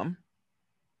something dumb,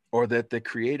 or that the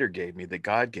creator gave me, that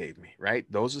God gave me, right?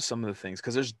 Those are some of the things,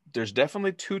 because there's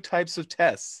definitely two types of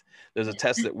tests. There's a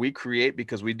test that we create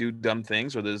because we do dumb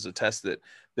things, or there's a test that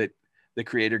the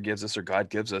creator gives us or God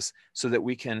gives us so that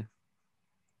we can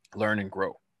learn and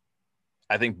grow.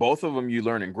 I think both of them you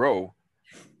learn and grow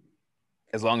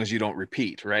as long as you don't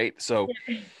repeat, right? So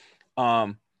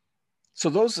um so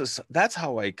that's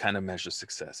how I kind of measure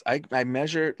success. I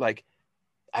measure, like,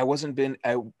 I wasn't been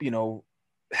I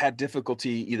had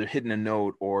difficulty either hitting a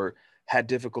note, or had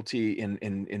difficulty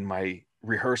in my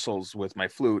rehearsals with my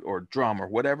flute or drum or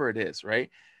whatever it is, right?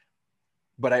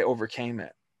 But I overcame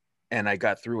it and I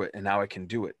got through it, and now I can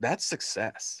do it. That's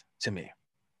success to me.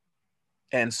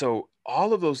 And so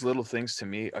all of those little things to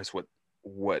me is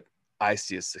what I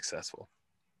see as successful.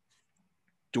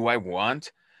 Do I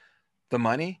want the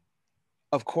money?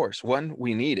 Of course, one,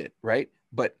 we need it, right?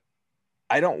 But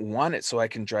I don't want it so I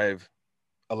can drive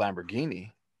a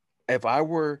Lamborghini. If I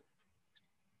were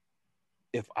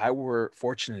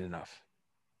fortunate enough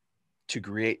to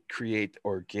create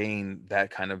or gain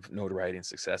that kind of notoriety and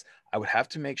success, I would have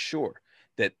to make sure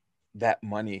that that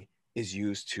money is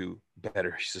used to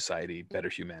better society, better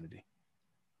humanity,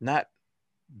 not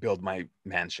build my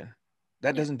mansion.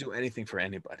 That Yeah. doesn't do anything for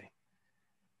anybody,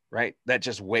 right? That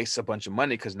just wastes a bunch of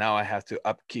money, because now I have to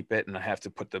upkeep it, and I have to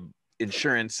put the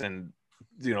insurance and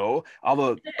all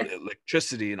the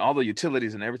electricity and all the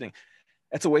utilities and everything.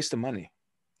 That's a waste of money,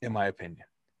 in my opinion.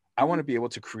 I want to be able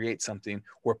to create something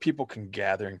where people can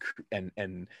gather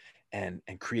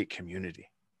and create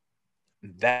community.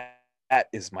 That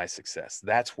is my success.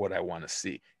 That's what I want to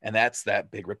see, and that's that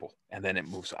big ripple, and then it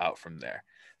moves out from there.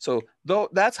 So though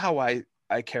that's how I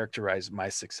characterize my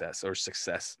success, or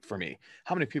success for me.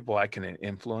 How many people I can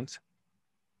influence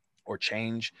or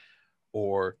change,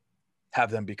 or have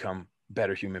them become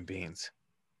better human beings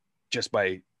just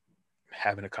by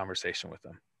having a conversation with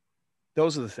them.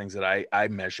 Those are the things that I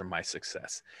measure my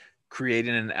success.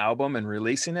 Creating an album and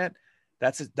releasing it,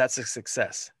 That's a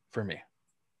success for me.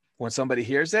 When somebody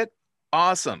hears it,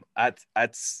 awesome.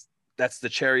 That's the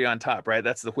cherry on top, right?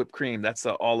 That's the whipped cream. That's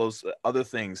all those other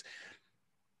things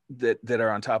that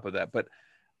are on top of that. But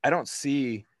I don't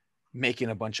see making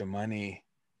a bunch of money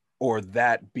or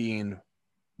that being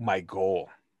my goal.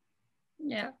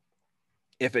 Yeah.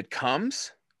 If it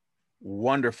comes,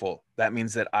 wonderful. That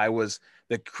means that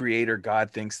the creator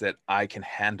God thinks that I can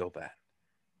handle that,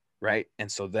 right?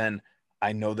 And so then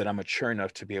I know that I'm mature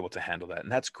enough to be able to handle that.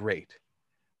 And that's great.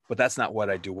 But that's not what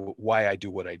I do, why I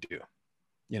do what I do.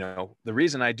 The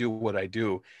reason I do what I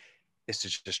do is to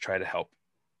just try to help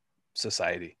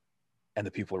society and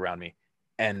the people around me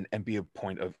and be a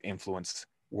point of influence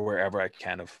wherever I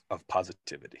can of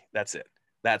positivity. That's it.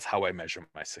 That's how I measure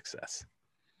my success.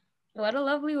 What a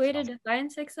lovely way to define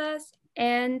success.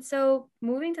 And so,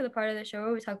 moving to the part of the show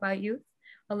where we talk about youth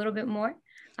a little bit more,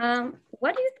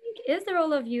 what do you think is the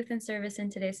role of youth in service in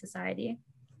today's society?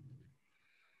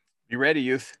 Be ready,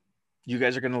 youth. You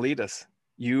guys are going to lead us.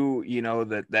 You know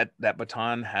that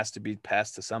baton has to be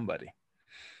passed to somebody.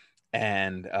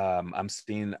 And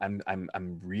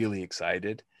I'm really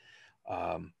excited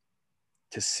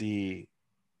to see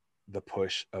the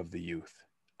push of the youth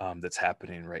that's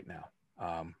happening right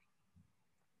now.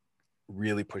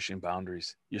 Really pushing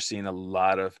boundaries. You're seeing a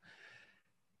lot of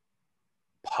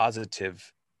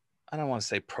positive, I don't want to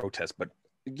say protests, but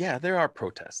yeah, there are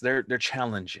protests. They're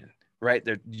challenging, right?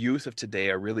 The youth of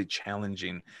today are really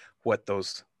challenging what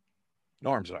those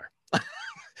norms are. Yeah.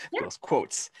 Those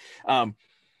quotes. And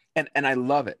I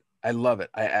love it. I love it.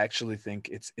 I actually think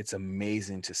it's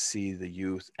amazing to see the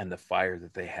youth and the fire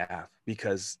that they have,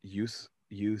 because youth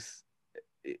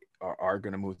are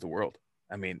going to move the world.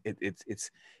 I mean, it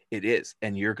is,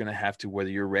 and you're going to have to, whether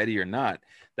you're ready or not,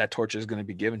 that torch is going to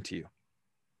be given to you.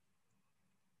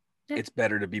 Yeah. It's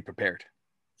better to be prepared.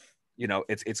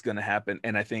 It's going to happen.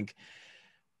 And I think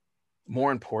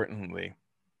more importantly,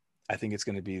 I think it's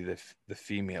going to be the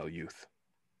female youth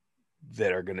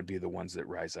that are going to be the ones that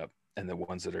rise up, and the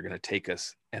ones that are going to take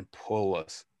us and pull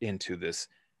us into this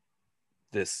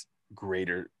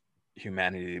greater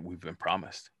humanity that we've been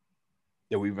promised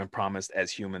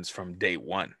as humans from day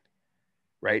one,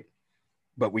 right?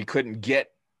 But we couldn't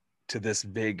get to this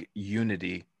big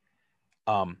unity.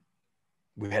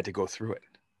 We had to go through it.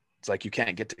 It's like you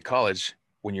can't get to college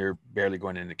when you're barely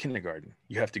going into kindergarten.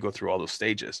 You have to go through all those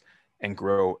stages and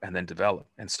grow and then develop.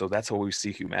 And so that's how we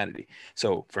see humanity.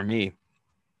 So for me,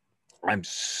 I'm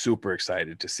super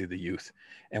excited to see the youth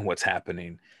and what's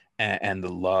happening, and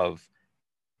the love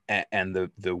and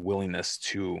the willingness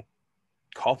to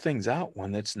call things out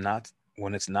when it's not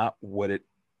what it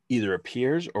either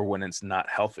appears or when it's not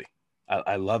healthy.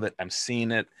 I love it. I'm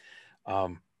seeing it.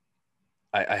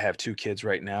 I have 2 kids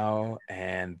right now,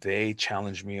 and they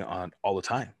challenge me on all the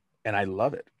time, and I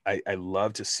love it. I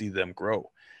love to see them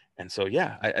grow. And so,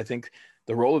 yeah, I think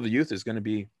the role of the youth is going to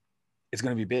be, it's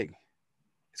going to be big.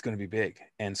 It's going to be big.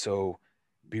 And so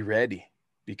be ready,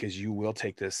 because you will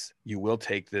take this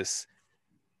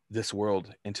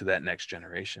world into that next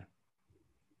generation.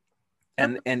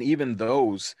 And even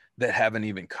those that haven't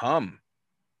even come,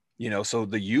 so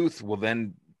the youth will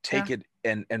then take it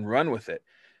and run with it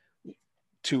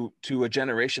to a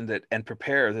generation that, and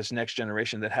prepare this next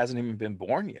generation that hasn't even been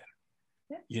born yet.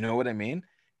 Yeah. You know what I mean?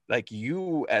 Like,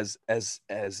 you as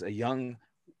a young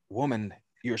woman,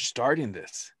 you're starting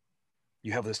this.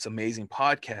 You have this amazing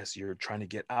podcast. You're trying to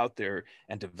get out there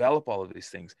and develop all of these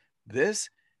things. This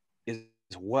is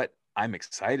what I'm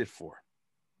excited for,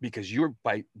 because you're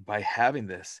by having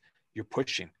this, you're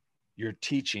pushing, you're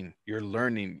teaching, you're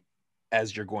learning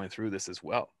as you're going through this as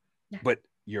well. Yeah. But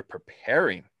you're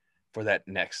preparing for that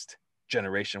next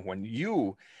generation when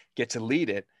you get to lead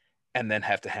it and then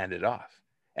have to hand it off.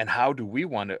 And how do we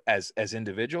want to, as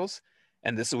individuals,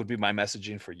 and this would be my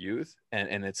messaging for youth,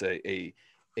 and it's a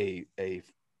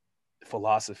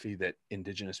philosophy that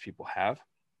Indigenous people have.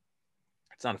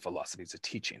 It's not a philosophy, it's a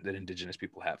teaching that Indigenous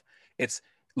people have. It's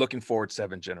looking forward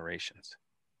 7 generations.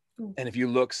 Ooh. And if you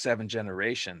look 7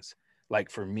 generations,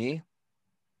 like for me,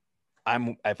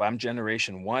 if I'm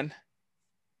generation 1,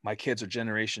 my kids are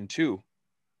generation 2.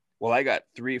 Well, I got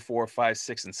 3, 4, 5,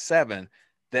 6, and 7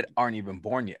 that aren't even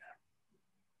born yet.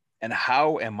 And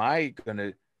what am I going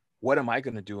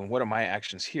to do? And what are my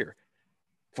actions here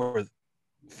for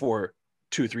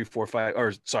 2, 3, 4, 5,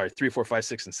 or sorry, 3, 4, 5,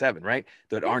 6, and 7, right?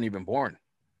 That aren't even born.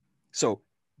 So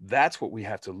that's what we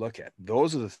have to look at.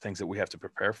 Those are the things that we have to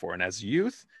prepare for. And as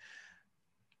youth,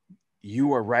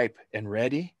 you are ripe and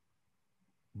ready,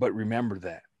 but remember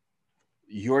that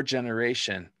your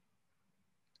generation,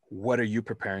 what are you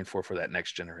preparing for that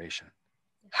next generation?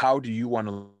 How do you want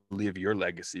to leave your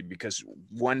legacy? Because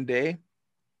one day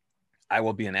I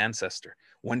will be an ancestor.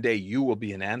 One day you will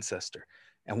be an ancestor.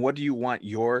 And what do you want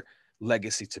your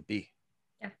legacy to be?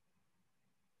 Yeah.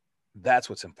 That's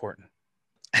what's important.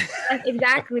 Yes,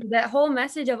 exactly. That whole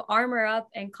message of armor up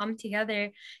and come together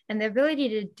and the ability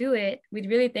to do it. We'd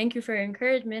really thank you for your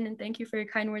encouragement and thank you for your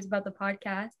kind words about the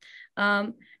podcast.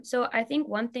 So I think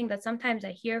one thing that sometimes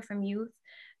I hear from youth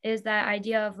is that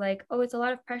idea of like, oh, it's a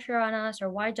lot of pressure on us,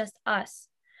 or why just us?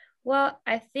 Well,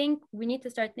 I think we need to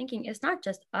start thinking it's not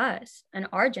just us and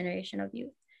our generation of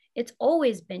youth. It's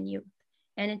always been youth.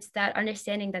 And it's that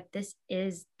understanding that this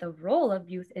is the role of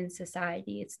youth in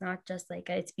society. It's not just like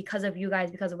it's because of you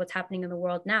guys, because of what's happening in the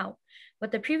world now.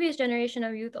 But the previous generation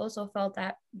of youth also felt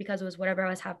that because it was whatever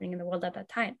was happening in the world at that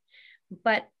time.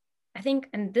 But I think,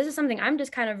 and this is something I'm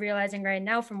just kind of realizing right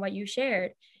now from what you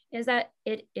shared, is that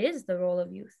it is the role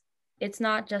of youth. It's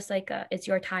not just like it's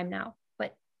your time now,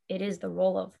 but it is the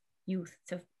role of youth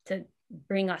to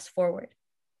bring us forward.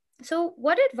 So,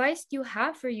 what advice do you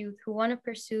have for youth who want to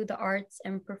pursue the arts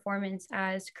and performance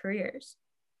as careers?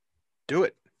 Do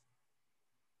it.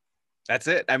 That's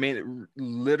it. I mean,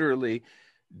 literally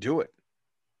do it,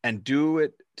 and do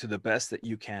it to the best that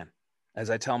you can. As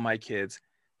I tell my kids,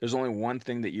 there's only one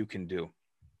thing that you can do,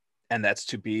 and that's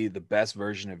to be the best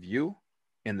version of you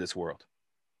in this world.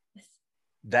 Yes.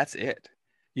 That's it.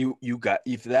 You got,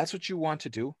 if that's what you want to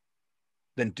do,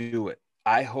 then do it.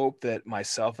 I hope that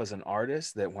myself as an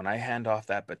artist, that when I hand off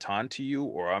that baton to you,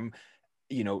 or I'm,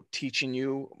 teaching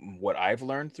you what I've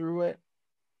learned through it,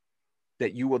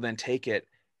 that you will then take it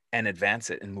and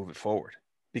advance it and move it forward,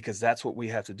 because that's what we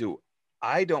have to do.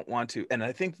 I don't want to, and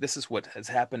I think this is what has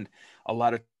happened a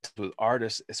lot of times with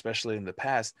artists, especially in the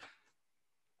past.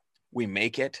 We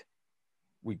make it,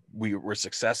 we're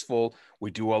successful, we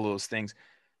do all those things,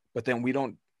 but then we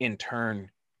don't in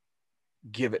turn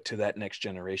give it to that next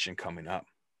generation coming up.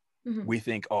 Mm-hmm. We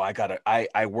think, oh,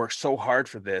 I worked so hard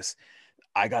for this,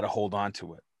 I gotta hold on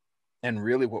to it. And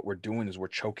really what we're doing is we're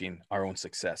choking our own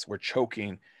success. We're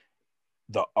choking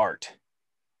the art,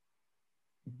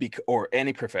 or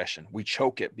any profession. We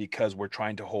choke it because we're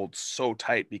trying to hold so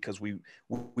tight, because we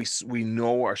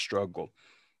know our struggle.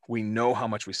 We know how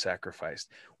much we sacrificed.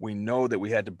 We know that we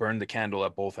had to burn the candle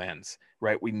at both ends,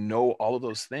 right? We know all of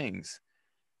those things.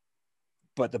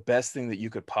 But the best thing that you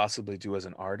could possibly do as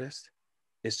an artist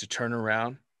is to turn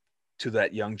around to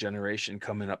that young generation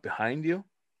coming up behind you,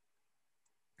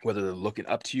 whether they're looking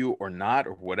up to you or not,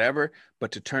 or whatever,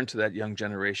 but to turn to that young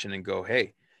generation and go,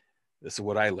 hey, this is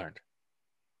what I learned,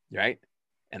 right?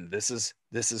 And this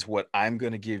is what I'm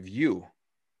going to give you,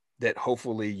 that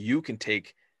hopefully you can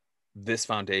take this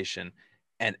foundation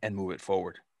and move it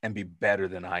forward and be better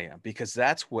than I am, because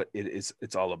that's what it is.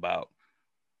 It's all about.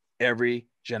 Every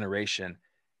generation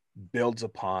builds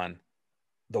upon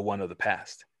the one of the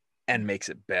past and makes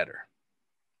it better,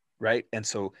 right? And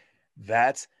so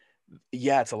that's,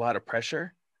 yeah, it's a lot of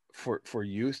pressure for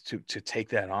youth to take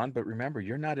that on, but remember,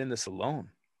 you're not in this alone.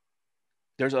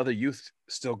 There's other youth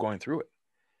still going through it.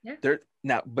 Yeah. There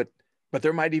now, but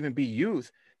there might even be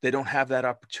youth that don't have that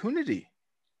opportunity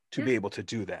to Yeah. be able to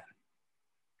do that.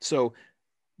 So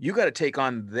you got to take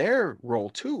on their role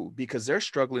too, because they're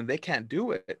struggling. They can't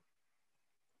do it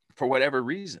for whatever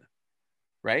reason,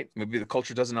 right? Maybe the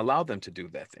culture doesn't allow them to do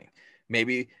that thing.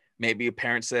 Maybe a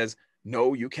parent says,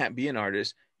 no, you can't be an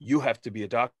artist. You have to be a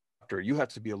doctor. You have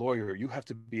to be a lawyer. You have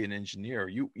to be an engineer.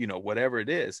 Whatever it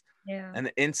is. Yeah.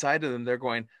 And inside of them, they're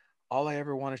going, all I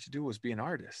ever wanted to do was be an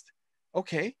artist.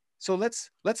 Okay, so let's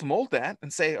mold that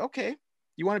and say, okay,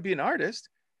 you want to be an artist,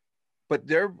 but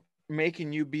they're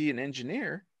making you be an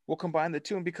engineer. We'll combine the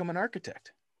two and become an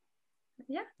architect.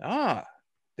 Yeah.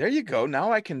 There you go.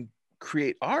 Now I can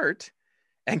create art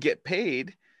and get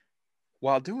paid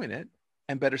while doing it,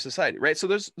 and better society, right? So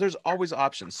there's always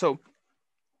options. So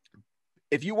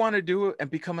if you want to do it and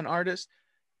become an artist,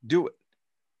 do it.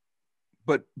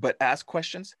 But ask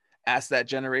questions, ask that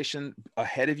generation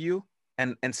ahead of you,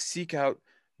 and seek out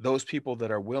those people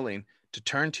that are willing to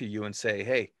turn to you and say,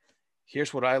 hey,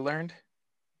 here's what I learned,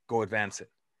 go advance it.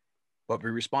 But be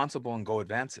responsible and go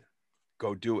advance it.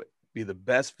 Go do it. Be the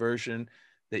best version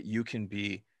that you can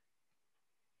be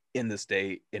in this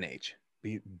day and age.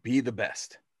 Be the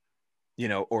best,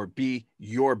 or be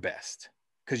your best,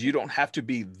 because you don't have to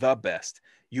be the best.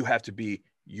 You have to be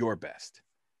your best.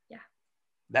 Yeah.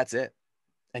 That's it.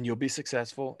 And you'll be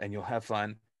successful and you'll have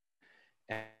fun.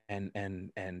 And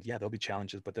yeah, there'll be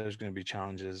challenges, but there's going to be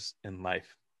challenges in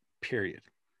life, period.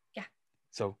 Yeah.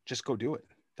 So just go do it.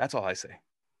 That's all I say.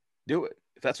 Do it.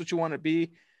 If that's what you want to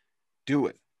be, do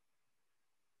it.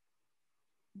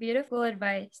 Beautiful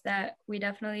advice that we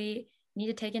definitely need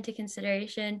to take into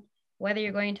consideration whether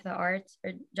you're going into the arts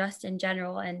or just in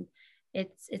general. And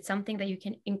it's something that you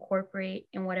can incorporate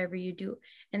in whatever you do.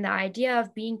 And the idea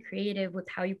of being creative with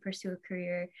how you pursue a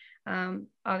career,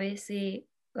 obviously,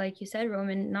 like you said,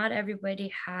 Roman, not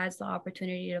everybody has the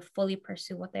opportunity to fully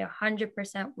pursue what they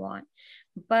 100% want.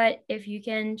 But if you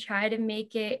can try to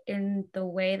make it in the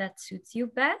way that suits you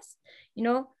best,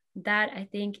 that I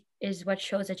think is what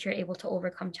shows that you're able to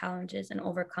overcome challenges and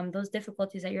overcome those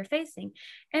difficulties that you're facing.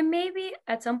 And maybe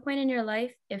at some point in your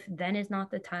life, if then is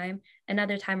not the time,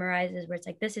 another time arises where it's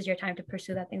like, this is your time to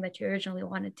pursue that thing that you originally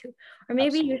wanted to. Or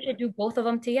maybe you should do both of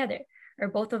them together, or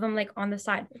both of them like on the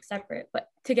side, like separate, but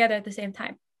together at the same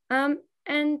time.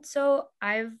 And so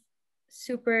I've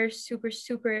super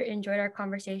enjoyed our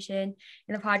conversation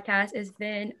in the podcast. It's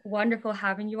been wonderful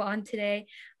having you on today.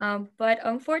 But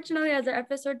unfortunately, as our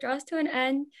episode draws to an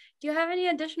end, do you have any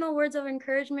additional words of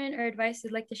encouragement or advice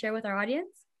you'd like to share with our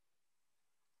audience?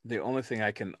 The only thing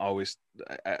I can always,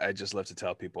 I just love to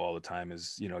tell people all the time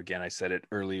is, again, I said it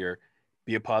earlier,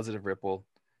 be a positive ripple,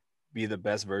 be the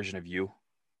best version of you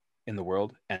in the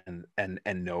world, and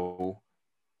know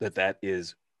that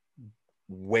is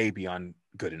way beyond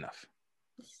good enough.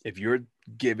 If you're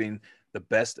giving the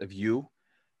best of you,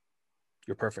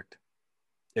 you're perfect.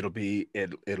 It'll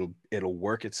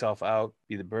work itself out.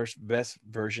 Be the best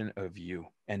version of you,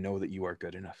 and know that you are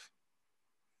good enough.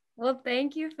 Well,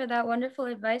 thank you for that wonderful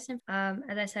advice. And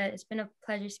as I said, it's been a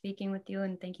pleasure speaking with you,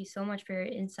 and thank you so much for your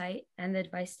insight and the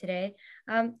advice today.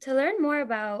 To learn more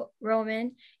about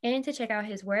Roman and to check out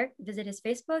his work, visit his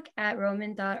Facebook at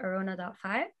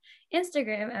roman.orona.5,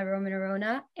 Instagram at Roman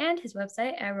Orona, and his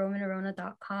website at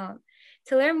romanorona.com.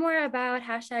 To learn more about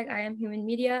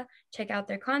 #IamHumanMedia, check out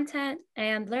their content,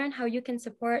 and learn how you can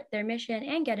support their mission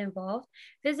and get involved,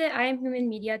 visit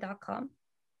IamHumanMedia.com.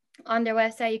 On their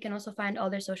website, you can also find all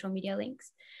their social media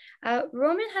links.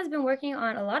 Roman has been working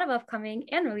on a lot of upcoming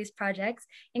and released projects,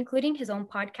 including his own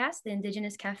podcast, The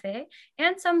Indigenous Cafe,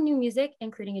 and some new music,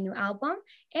 including a new album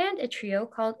and a trio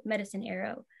called Medicine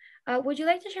Arrow. Would you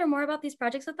like to share more about these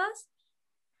projects with us?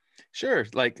 Sure.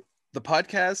 Like, the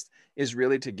podcast is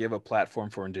really to give a platform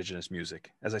for Indigenous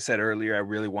music. As I said earlier, I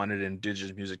really wanted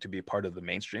Indigenous music to be part of the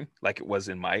mainstream, like it was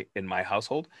in my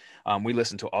household. We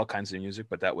listened to all kinds of music,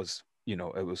 but that was,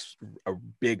 it was a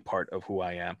big part of who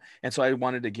I am. And so I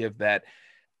wanted to give that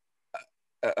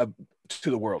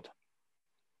to the world,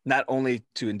 not only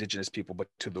to Indigenous people, but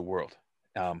to the world.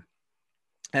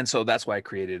 And so that's why I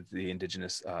created the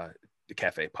Indigenous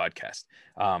Cafe podcast.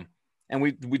 And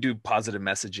we do positive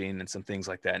messaging and some things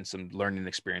like that, and some learning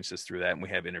experiences through that. And we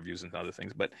have interviews and other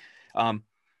things. But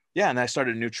yeah, and I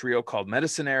started a new trio called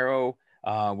Medicine Arrow.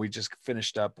 We just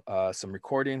finished up some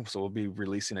recording, so we'll be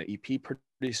releasing an EP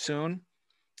pretty soon.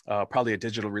 Probably a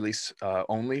digital release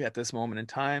only at this moment in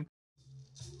time.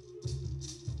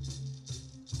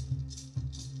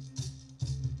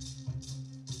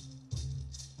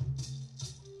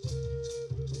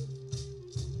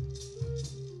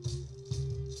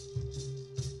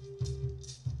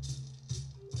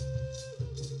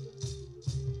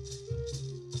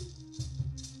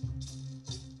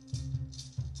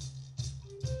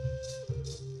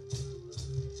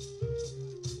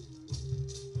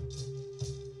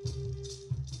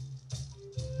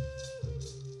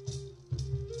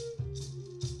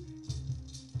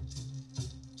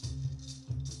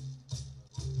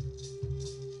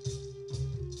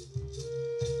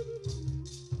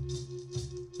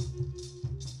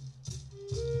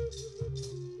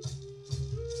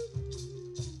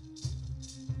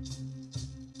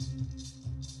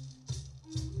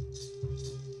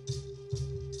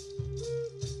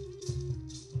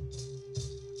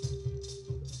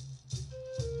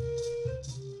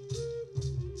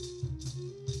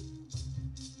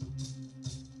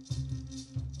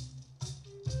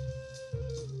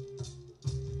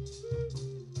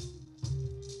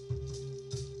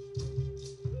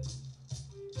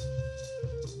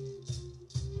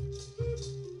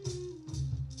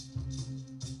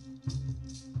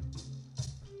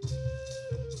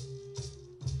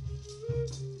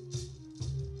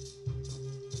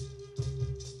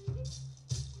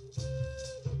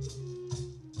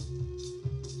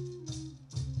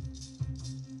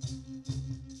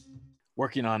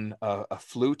 Working on a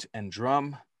flute and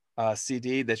drum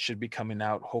CD that should be coming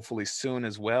out hopefully soon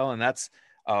as well, and that's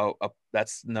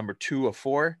number 2 of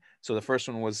 4. So the first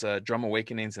one was Drum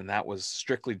Awakenings, and that was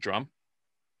strictly drum.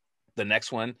 The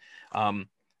next one,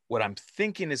 what I'm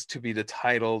thinking is to be the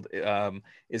title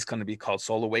is going to be called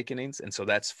Soul Awakenings, and so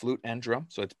that's flute and drum.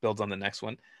 So it builds on the next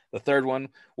one. The third one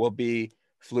will be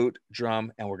flute,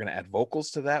 drum, and we're going to add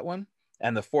vocals to that one.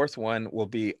 And the fourth one will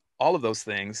be all of those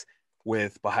things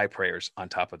with Baha'i prayers on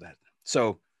top of that.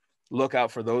 So look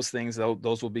out for those things.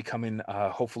 Those will be coming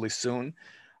hopefully soon.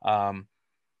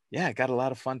 Yeah, I got a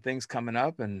lot of fun things coming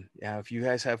up. And yeah, if you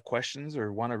guys have questions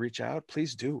or want to reach out,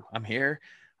 please do. I'm here.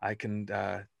 I can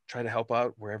try to help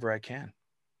out wherever I can.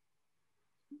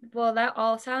 Well, that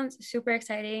all sounds super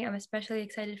exciting. I'm especially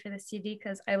excited for the CD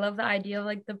because I love the idea of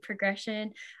like the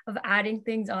progression of adding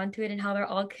things onto it and how they're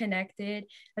all connected.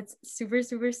 That's super,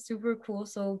 super, super cool.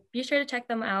 So be sure to check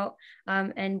them out.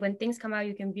 And when things come out,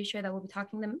 you can be sure that we'll be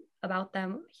talking about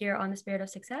them here on the Spirit of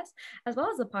Success, as well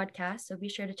as the podcast. So be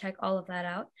sure to check all of that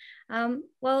out.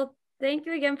 Well, thank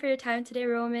you again for your time today,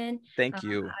 Roman. Thank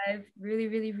you. I've really,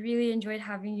 really, really enjoyed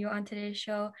having you on today's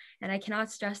show, and I cannot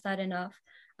stress that enough.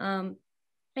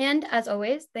 And as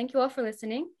always, thank you all for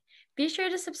listening. Be sure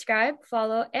to subscribe,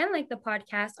 follow, and like the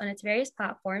podcast on its various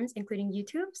platforms, including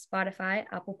YouTube, Spotify,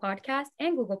 Apple Podcasts,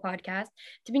 and Google Podcasts,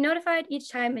 to be notified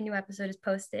each time a new episode is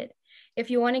posted. If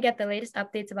you want to get the latest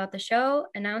updates about the show,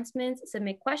 announcements,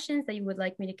 submit questions that you would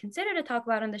like me to consider to talk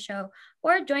about on the show,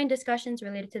 or join discussions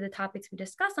related to the topics we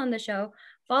discuss on the show,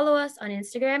 follow us on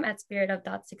Instagram at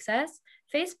spirit.of.success,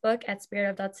 Facebook at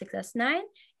spirit.of.success9,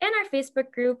 and our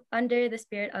Facebook group under the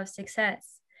Spirit of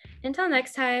Success. Until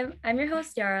next time, I'm your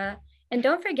host, Yara, and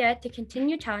don't forget to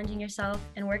continue challenging yourself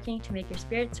and working to make your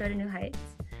spirit soar to new heights.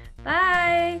 Bye!